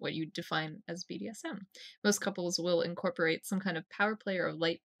on what you define as BDSM. Most couples will incorporate some kind of power play or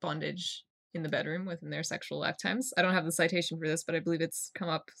light bondage in the bedroom within their sexual lifetimes. I don't have the citation for this, but I believe it's come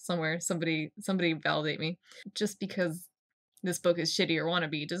up somewhere. Somebody validate me. Just because this book is shitty or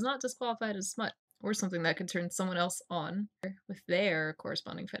wannabe does not disqualify it as smut or something that could turn someone else on with their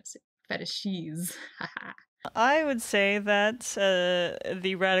corresponding fetishes. I would say that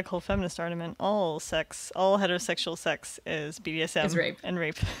the radical feminist argument, all heterosexual sex is BDSM. Is rape. And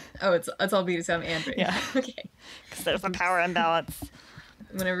rape. Oh, it's all BDSM and rape. Yeah. Okay. Because there's a power imbalance.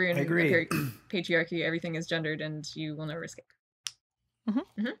 Whenever you're in patriarchy, everything is gendered and you will never escape. Mm-hmm.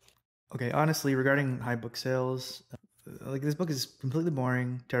 Mm-hmm. Okay, honestly, regarding high book sales, like, this book is completely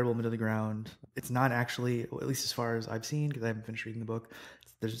boring, terrible, middle of the ground. It's not actually, at least as far as I've seen, because I haven't finished reading the book,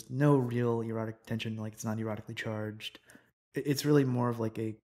 there's no real erotic tension, like, it's not erotically charged. It's really more of like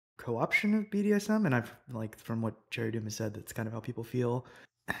a co-option of BDSM, and I've, like, from what Cherry Doom has said, that's kind of how people feel.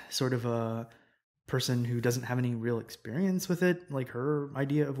 Sort of a person who doesn't have any real experience with it, like, her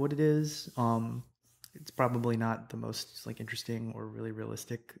idea of what it is, it's probably not the most, like, interesting or really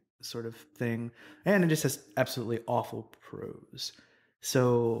realistic sort of thing, and it just has absolutely awful prose.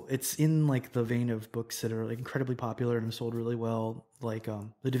 So it's in, like, the vein of books that are, like, incredibly popular and have sold really well, like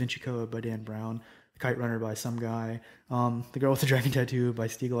The Da Vinci Code by Dan Brown, The Kite Runner by some guy, The Girl with the Dragon Tattoo by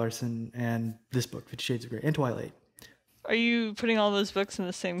Stieg Larsson, and this book, 50 Shades of Grey, and Twilight. Are you putting all those books in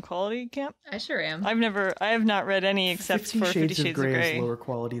the same quality camp? I sure am. I have not read any except for 50 Shades of Grey. Is lower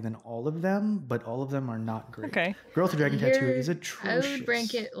quality than all of them, but all of them are not great. Okay. Girl with the Dragon Tattoo is atrocious. I would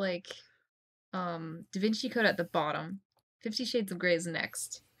rank it like Da Vinci Code at the bottom, 50 Shades of Grey is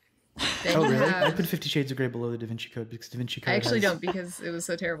next. Then Oh, you really? have- I put 50 Shades of Grey below the Da Vinci Code because Da Vinci Code I actually has, don't because it was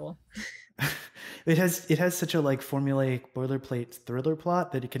so terrible. it has such a like formulaic boilerplate thriller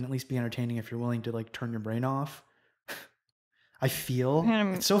plot that it can at least be entertaining if you're willing to like turn your brain off. I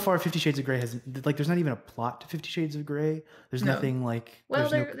feel so far 50 Shades of Grey has like there's not even a plot to 50 Shades of Grey. There's No. nothing like Well,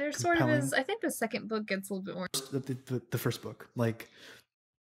 there's no there sort of compelling- is. I think the second book gets a little bit more. the first book. Like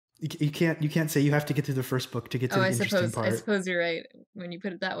you can't say you have to get through the first book to get to the interesting part. I suppose you're right when you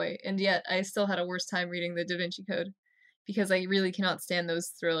put it that way. And yet, I still had a worse time reading the Da Vinci Code because I really cannot stand those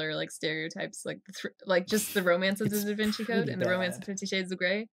thriller like stereotypes, like like just the romance of the It's Da Vinci Code pretty and the romance of bad. 50 Shades of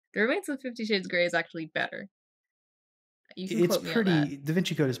Grey. The romance of 50 Shades of Grey is actually better. You can It's quote me on that. pretty. Da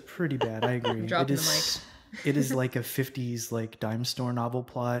Vinci Code is pretty bad. I agree. dropping It the is. It is like a 50s like dime store novel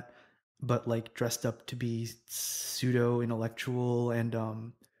plot, but like dressed up to be pseudo intellectual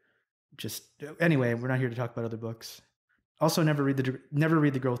and just anyway. We're not here to talk about other books. Also, never read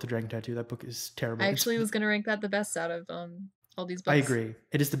the Girl with the Dragon Tattoo. That book is terrible. I actually was going to rank that the best out of all these books. I agree.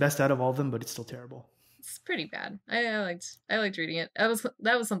 It is the best out of all of them, but it's still terrible. It's pretty bad. I liked reading it. That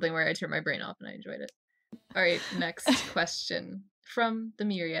was something where I turned my brain off and I enjoyed it. All right, next question from the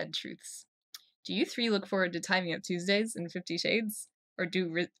Myriad Truths. Do you three look forward to Timing Up Tuesdays and 50 Shades, or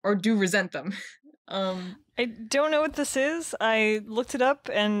do resent them? I don't know what this is. I looked it up,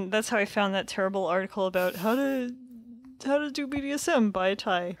 and that's how I found that terrible article about how to do BDSM by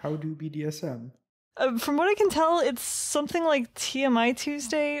Ty. How do BDSM? From what I can tell, it's something like TMI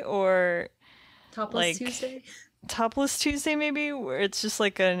Tuesday or Topless Tuesday? Topless Tuesday, maybe, where it's just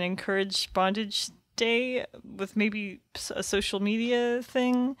like an encouraged bondage day with maybe a social media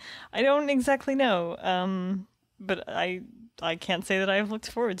thing. I don't exactly know, but I can't say that I've looked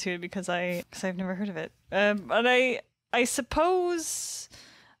forward to it because I've never heard of it. But I suppose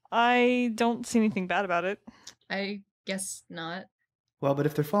I don't see anything bad about it. I guess not. Well, but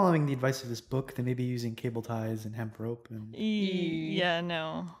if they're following the advice of this book, they may be using cable ties and hemp rope. And Yeah,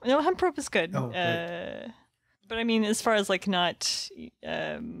 no, hemp rope is good. Oh, good. But I mean, as far as like not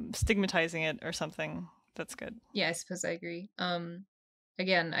stigmatizing it or something, that's good. Yeah, I suppose I agree.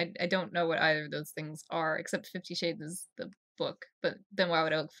 Again, I don't know what either of those things are, except 50 Shades is the book, but then why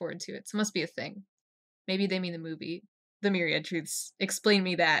would I look forward to it? So it must be a thing. Maybe they mean the movie. The Myriad Truths. Explain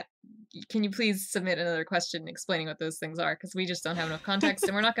me that. Can you please submit another question explaining what those things are? Because we just don't have enough context,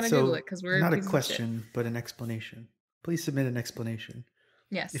 and we're not going to Google it because we're not a pieces of question, but an explanation. Please submit an explanation.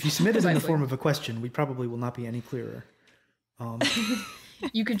 shit. Yes. If you submit it in the precisely. form of a question, we probably will not be any clearer.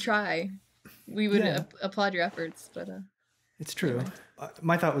 You could try. We would Yeah. applaud your efforts, but It's true. Anyway.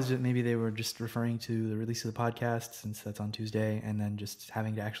 My thought was that maybe they were just referring to the release of the podcast since that's on Tuesday, and then just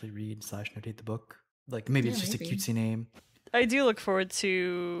having to actually read / notate the book. Like maybe it's just maybe. a cutesy name. I do look forward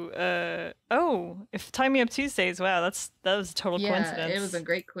to if Tie Me Up Tuesdays. Wow, that was a total coincidence. it was a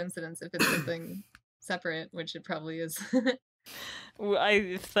great coincidence if it's something separate, which it probably is.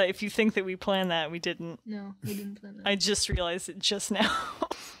 If you think that we planned that, we didn't. No, we didn't plan that. I just realized it just now.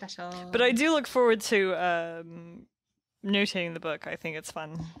 Special. But I do look forward to notating the book. I think it's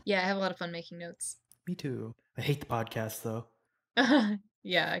fun. Yeah, I have a lot of fun making notes. Me too. I hate the podcast though.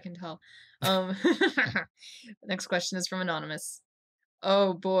 Yeah, I can tell. Next question is from Anonymous.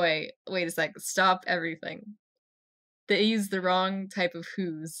 Oh boy. Wait a sec. Stop everything. They use the wrong type of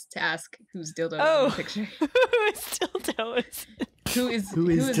who's to ask who's dildo in the picture. Who's dildo is it? Who is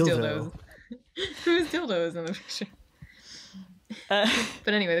dildo? dildos? Who is dildos in the picture?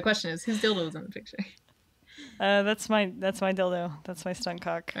 But anyway, the question is whose dildo is in the picture? That's my dildo. That's my stunt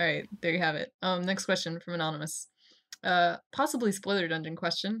cock. All right, there you have it. Next question from Anonymous. Possibly spoiler dungeon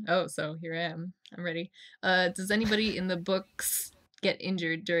question. Oh, so here I am. I'm ready. Does anybody in the books get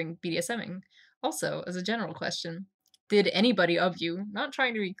injured during BDSMing? Also, as a general question, did anybody of you, not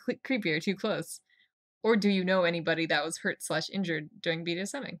trying to be creepy or too close, or do you know anybody that was hurt / injured during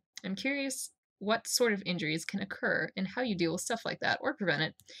BDSMing? I'm curious what sort of injuries can occur and how you deal with stuff like that or prevent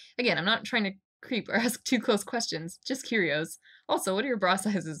it. Again, I'm not trying to creep or ask too close questions, just curios. Also, what are your bra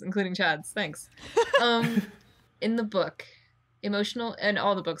sizes, including Chad's? Thanks. In the book, emotional, and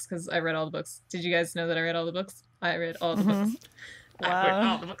all the books, because I read all the books. Did you guys know that I read all the books? I read all the books. I read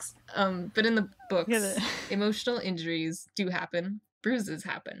all the books. But in the books, emotional injuries do happen. Bruises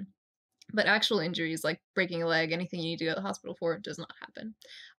happen. But actual injuries, like breaking a leg, anything you need to go to the hospital for, does not happen.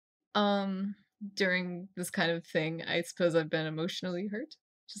 During this kind of thing, I suppose I've been emotionally hurt.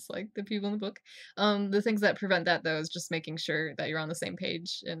 just like the people in the book. The things that prevent that, though, is just making sure that you're on the same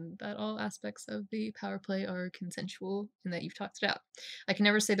page and that all aspects of the power play are consensual and that you've talked it out. I can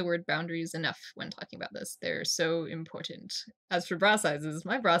never say the word boundaries enough when talking about this. They're so important. As for bra sizes,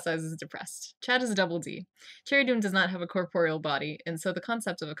 my bra size is depressed. Chad is a double D. Cherry Doom does not have a corporeal body, and so the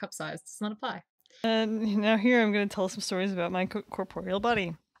concept of a cup size does not apply. Now here I'm going to tell some stories about my corporeal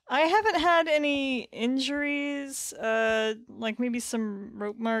body. I haven't had any injuries, like maybe some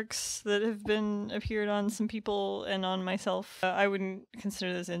rope marks that have appeared on some people and on myself. I wouldn't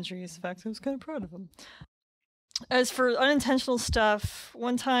consider those injuries. In fact, I was kind of proud of them. As for unintentional stuff,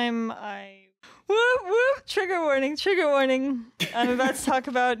 one time whoop, whoop, trigger warning, trigger warning. I'm about to talk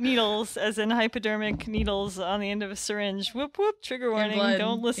about needles, as in hypodermic needles on the end of a syringe. Whoop, whoop, trigger warning.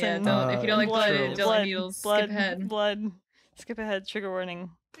 Don't listen. Yeah, if you don't like blood, don't like needles, skip ahead. Skip ahead, trigger warning.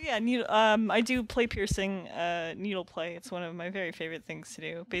 Yeah, I do play piercing, needle play. It's one of my very favorite things to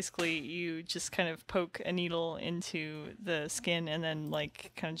do. Basically, you just kind of poke a needle into the skin and then,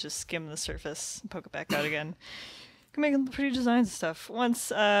 like, kind of just skim the surface and poke it back out again. You can make pretty designs and stuff.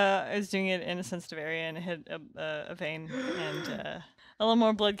 Once, I was doing it in a sensitive area and it hit a vein, and a little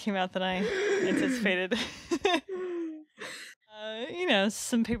more blood came out than I anticipated.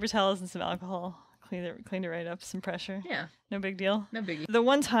 Some paper towels and some alcohol. Cleaned it right up, some pressure. Yeah. No big deal. No biggie. The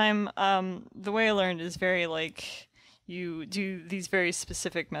one time, the way I learned is very, like, you do these very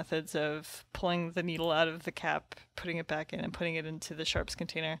specific methods of pulling the needle out of the cap, putting it back in, and putting it into the sharps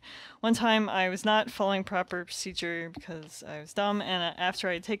container. One time, I was not following proper procedure because I was dumb, and after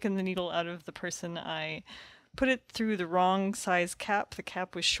I had taken the needle out of the person, I put it through the wrong size cap. The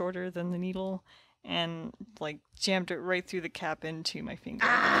cap was shorter than the needle, and, like, jammed it right through the cap into my finger.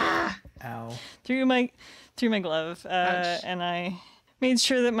 Ah! Ow. Through my glove. And I made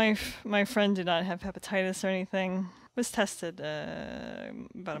sure that my friend did not have hepatitis or anything. Was tested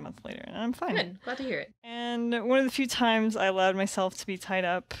about a month later, and I'm fine. Good. Glad to hear it. And one of the few times I allowed myself to be tied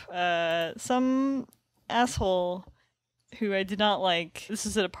up, some asshole who I did not like, this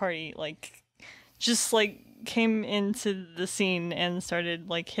was at a party, like, just, like, came into the scene and started,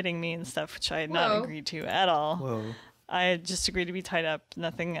 like, hitting me and stuff, which I had not agreed to at all. Whoa. I had just agreed to be tied up,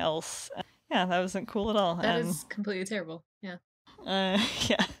 nothing else. Yeah, that wasn't cool at all. That is completely terrible. Yeah.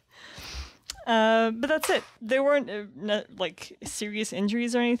 Yeah. But that's it. There weren't like serious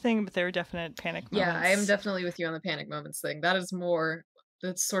injuries or anything, but there were definite panic moments. Yeah, I am definitely with you on the panic moments thing. That is more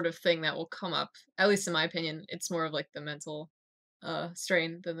the sort of thing that will come up, at least in my opinion. It's more of like the mental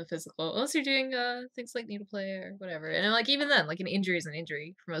strain than the physical, unless you're doing things like needle play or whatever. And like even then, like an injury is an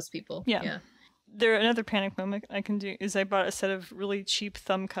injury for most people. Yeah. Another panic moment I can do is I bought a set of really cheap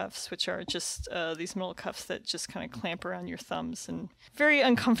thumb cuffs, which are just these metal cuffs that just kind of clamp around your thumbs, and very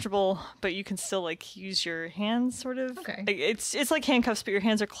uncomfortable, but you can still like use your hands sort of. Okay. It's like handcuffs, but your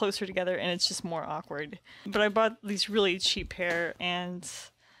hands are closer together and it's just more awkward. But I bought these really cheap pair, and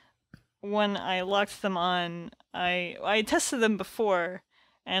when I locked them on, I tested them before,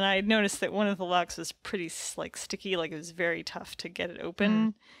 and I noticed that one of the locks was pretty like sticky, like it was very tough to get it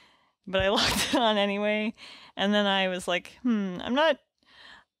open. But I locked it on anyway, and then I was like, I'm not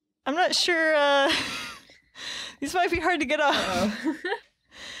sure, these might be hard to get off.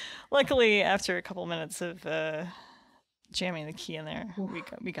 Luckily, after a couple minutes of jamming the key in there,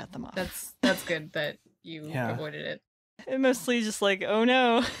 we got them off. That's good that you avoided it. And mostly just like, oh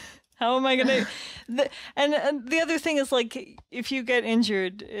no, how am I gonna? And the other thing is like, if you get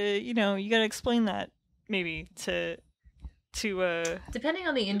injured, you gotta explain that maybe to depending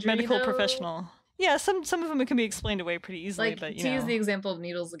on the injury, medical though, professional. Yeah, some of them it can be explained away pretty easily, like, but to use the example of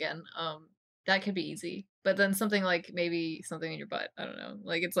needles again, that could be easy. But then something like maybe something in your butt, I don't know.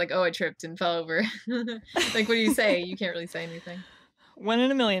 Like it's like, oh, I tripped and fell over. Like what do you say? You can't really say anything. 1 in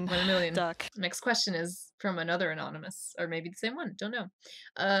a million. 1 in a million. Duck. Next question is from another anonymous, or maybe the same one. Don't know.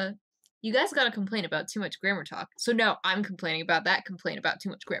 You guys got to complain about too much grammar talk. So now I'm complaining about that complaint about too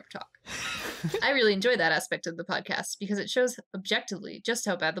much grammar talk. I really enjoy that aspect of the podcast because it shows objectively just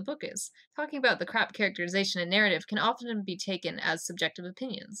how bad the book is. Talking about the crap characterization and narrative can often be taken as subjective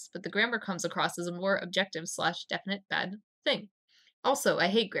opinions, but the grammar comes across as a more objective/definite bad thing. Also, I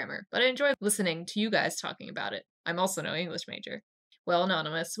hate grammar, but I enjoy listening to you guys talking about it. I'm also no English major. Well,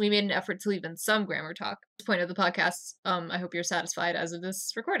 anonymous, we made an effort to leave in some grammar talk. At the point of the podcast, I hope you're satisfied as of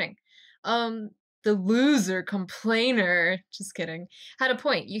this recording. The loser complainer, just kidding, had a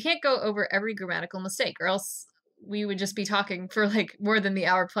point. You can't go over every grammatical mistake, or else we would just be talking for like more than the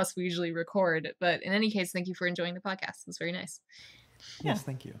hour plus we usually record. But in any case, thank you for enjoying the podcast. It was very nice. Yes,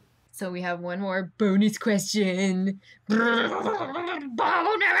 thank you. So we have one more bonus question. Bonus question.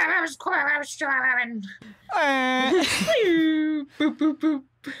 Boop, boop, boop.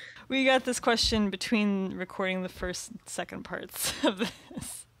 We got this question between recording the first and second parts of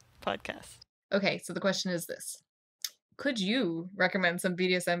this podcast. Okay, so the question is this. Could you recommend some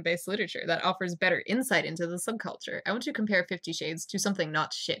BDSM-based literature that offers better insight into the subculture? I want to compare 50 Shades to something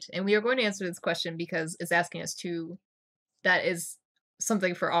not shit. And we are going to answer this question because it's asking us to... That is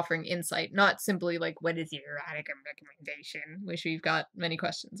something for offering insight, not simply like, what is your erotic recommendation, which we've got many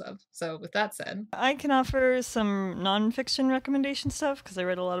questions of. So with that said, I can offer some nonfiction recommendation stuff because I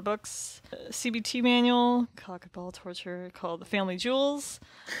read a lot of books. CBT manual, cock and ball torture, called The Family Jewels.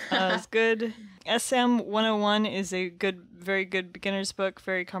 It's good. SM 101 is a good, very good beginner's book,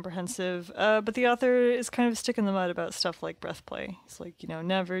 very comprehensive. But the author is kind of a stick in the mud about stuff like breath play. It's like,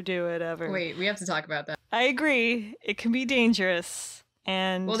 never do it ever. wait, we have to talk about that. I agree. It can be dangerous.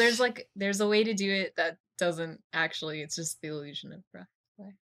 And Well, there's a way to do it that doesn't actually, it's just the illusion of breath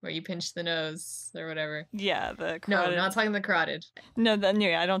play, where you pinch the nose or whatever. yeah, the No, carotid. not talking the carotid. No,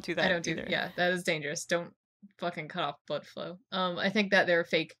 I don't do that. I don't do either. Yeah, that is dangerous. Don't fucking cut off blood flow. I think that there are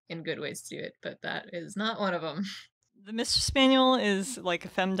fake and good ways to do it, but that is not one of them. The Mistress Manual is like a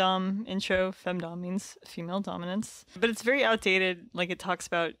femdom intro. Femdom means female dominance. But it's very outdated. Like, it talks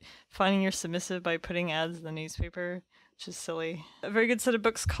about finding your submissive by putting ads in the newspaper, which is silly. A very good set of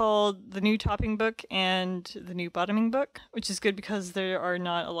books called The New Topping Book and The New Bottoming Book, which is good because there are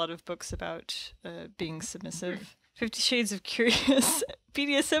not a lot of books about being submissive. 50 Shades of Curious,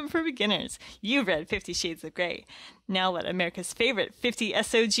 BDSM for beginners. You read 50 Shades of Grey. Now let America's favorite 50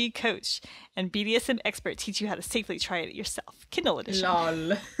 SOG coach and BDSM expert teach you how to safely try it yourself. Kindle edition.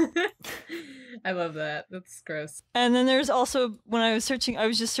 Lol. I love that. That's gross. And then there's also, when I was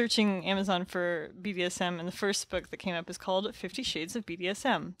just searching Amazon for BDSM, and the first book that came up is called 50 Shades of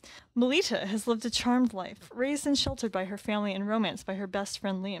BDSM. Melita has lived a charmed life, raised and sheltered by her family and romanced by her best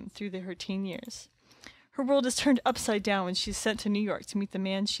friend Liam through her teen years. Her world is turned upside down when she's sent to New York to meet the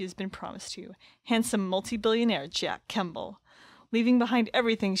man she has been promised to, handsome multi-billionaire Jack Kemble. Leaving behind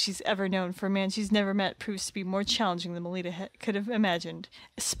everything she's ever known for a man she's never met proves to be more challenging than Melita could have imagined,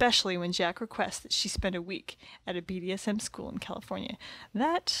 especially when Jack requests that she spend a week at a BDSM school in California.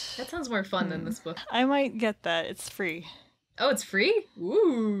 That sounds more fun than this book. I might get that. It's free. Oh, it's free?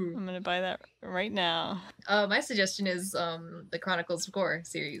 Ooh. I'm gonna buy that right now. My suggestion is the Chronicles of Gore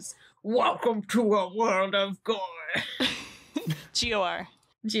series. Welcome to a world of gore. GOR.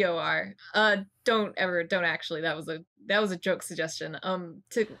 GOR. Don't actually. That was a joke suggestion.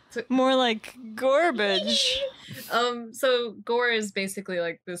 More like garbage. So gore is basically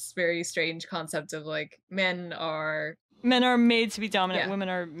like this very strange concept of like men are made to be dominant, Yeah. women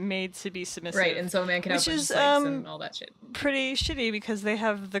are made to be submissive. right, and so a man can have Which bunch is, of legs and all that shit. pretty shitty because they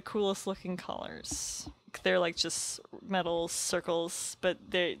have the coolest looking collars. They're like just metal circles, but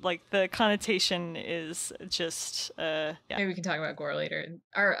they're like the connotation is just yeah. Maybe we can talk about gore later.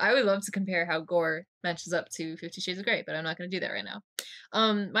 I would love to compare how gore matches up to 50 Shades of Grey, but I'm not going to do that right now.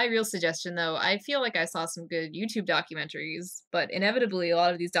 My real suggestion, though, I feel like I saw some good YouTube documentaries, but inevitably a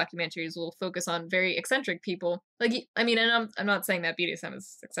lot of these documentaries will focus on very eccentric people. Like, I mean, and I'm not saying that BDSM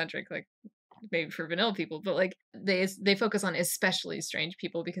is eccentric, like, maybe for vanilla people, but like they focus on especially strange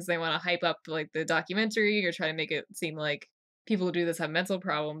people because they want to hype up like the documentary or try to make it seem like people who do this have mental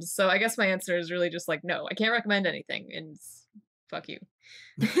problems. So I guess my answer is really just like, no, I can't recommend anything, and fuck you.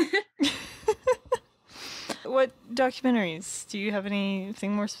 What documentaries? Do you have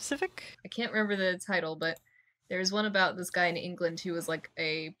anything more specific? I can't remember the title, but there's one about this guy in England who was like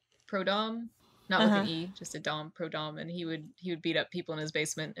a pro-dom, not with an E, just a dom, pro-dom, and he would beat up people in his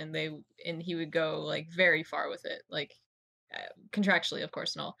basement, and he would go like very far with it, like contractually, of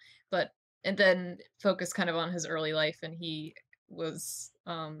course, and all, and then focus kind of on his early life, and he was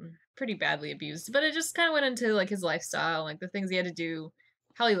pretty badly abused, but it just kind of went into like his lifestyle, like the things he had to do,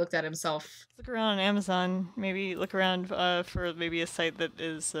 how he looked at himself. Look around on Amazon. Maybe look around for maybe a site that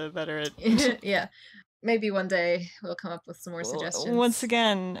is better at... Yeah. Maybe one day we'll come up with some more suggestions. Once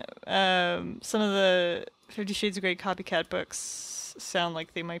again, some of the 50 Shades of Grey copycat books sound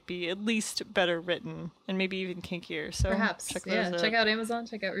like they might be at least better written and maybe even kinkier. So perhaps, check out Amazon,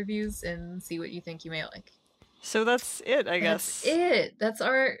 check out reviews, and see what you think you may like. So that's it, I guess. That's it. That's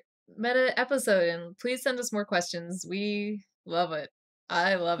our meta episode, and please send us more questions. We love it.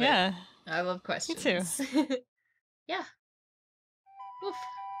 I love it. Yeah. I love questions. Me too. Yeah. Oof.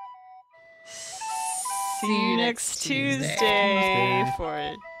 See you next Tuesday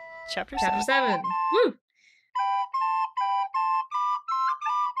for Chapter 7. Chapter 7. Woo!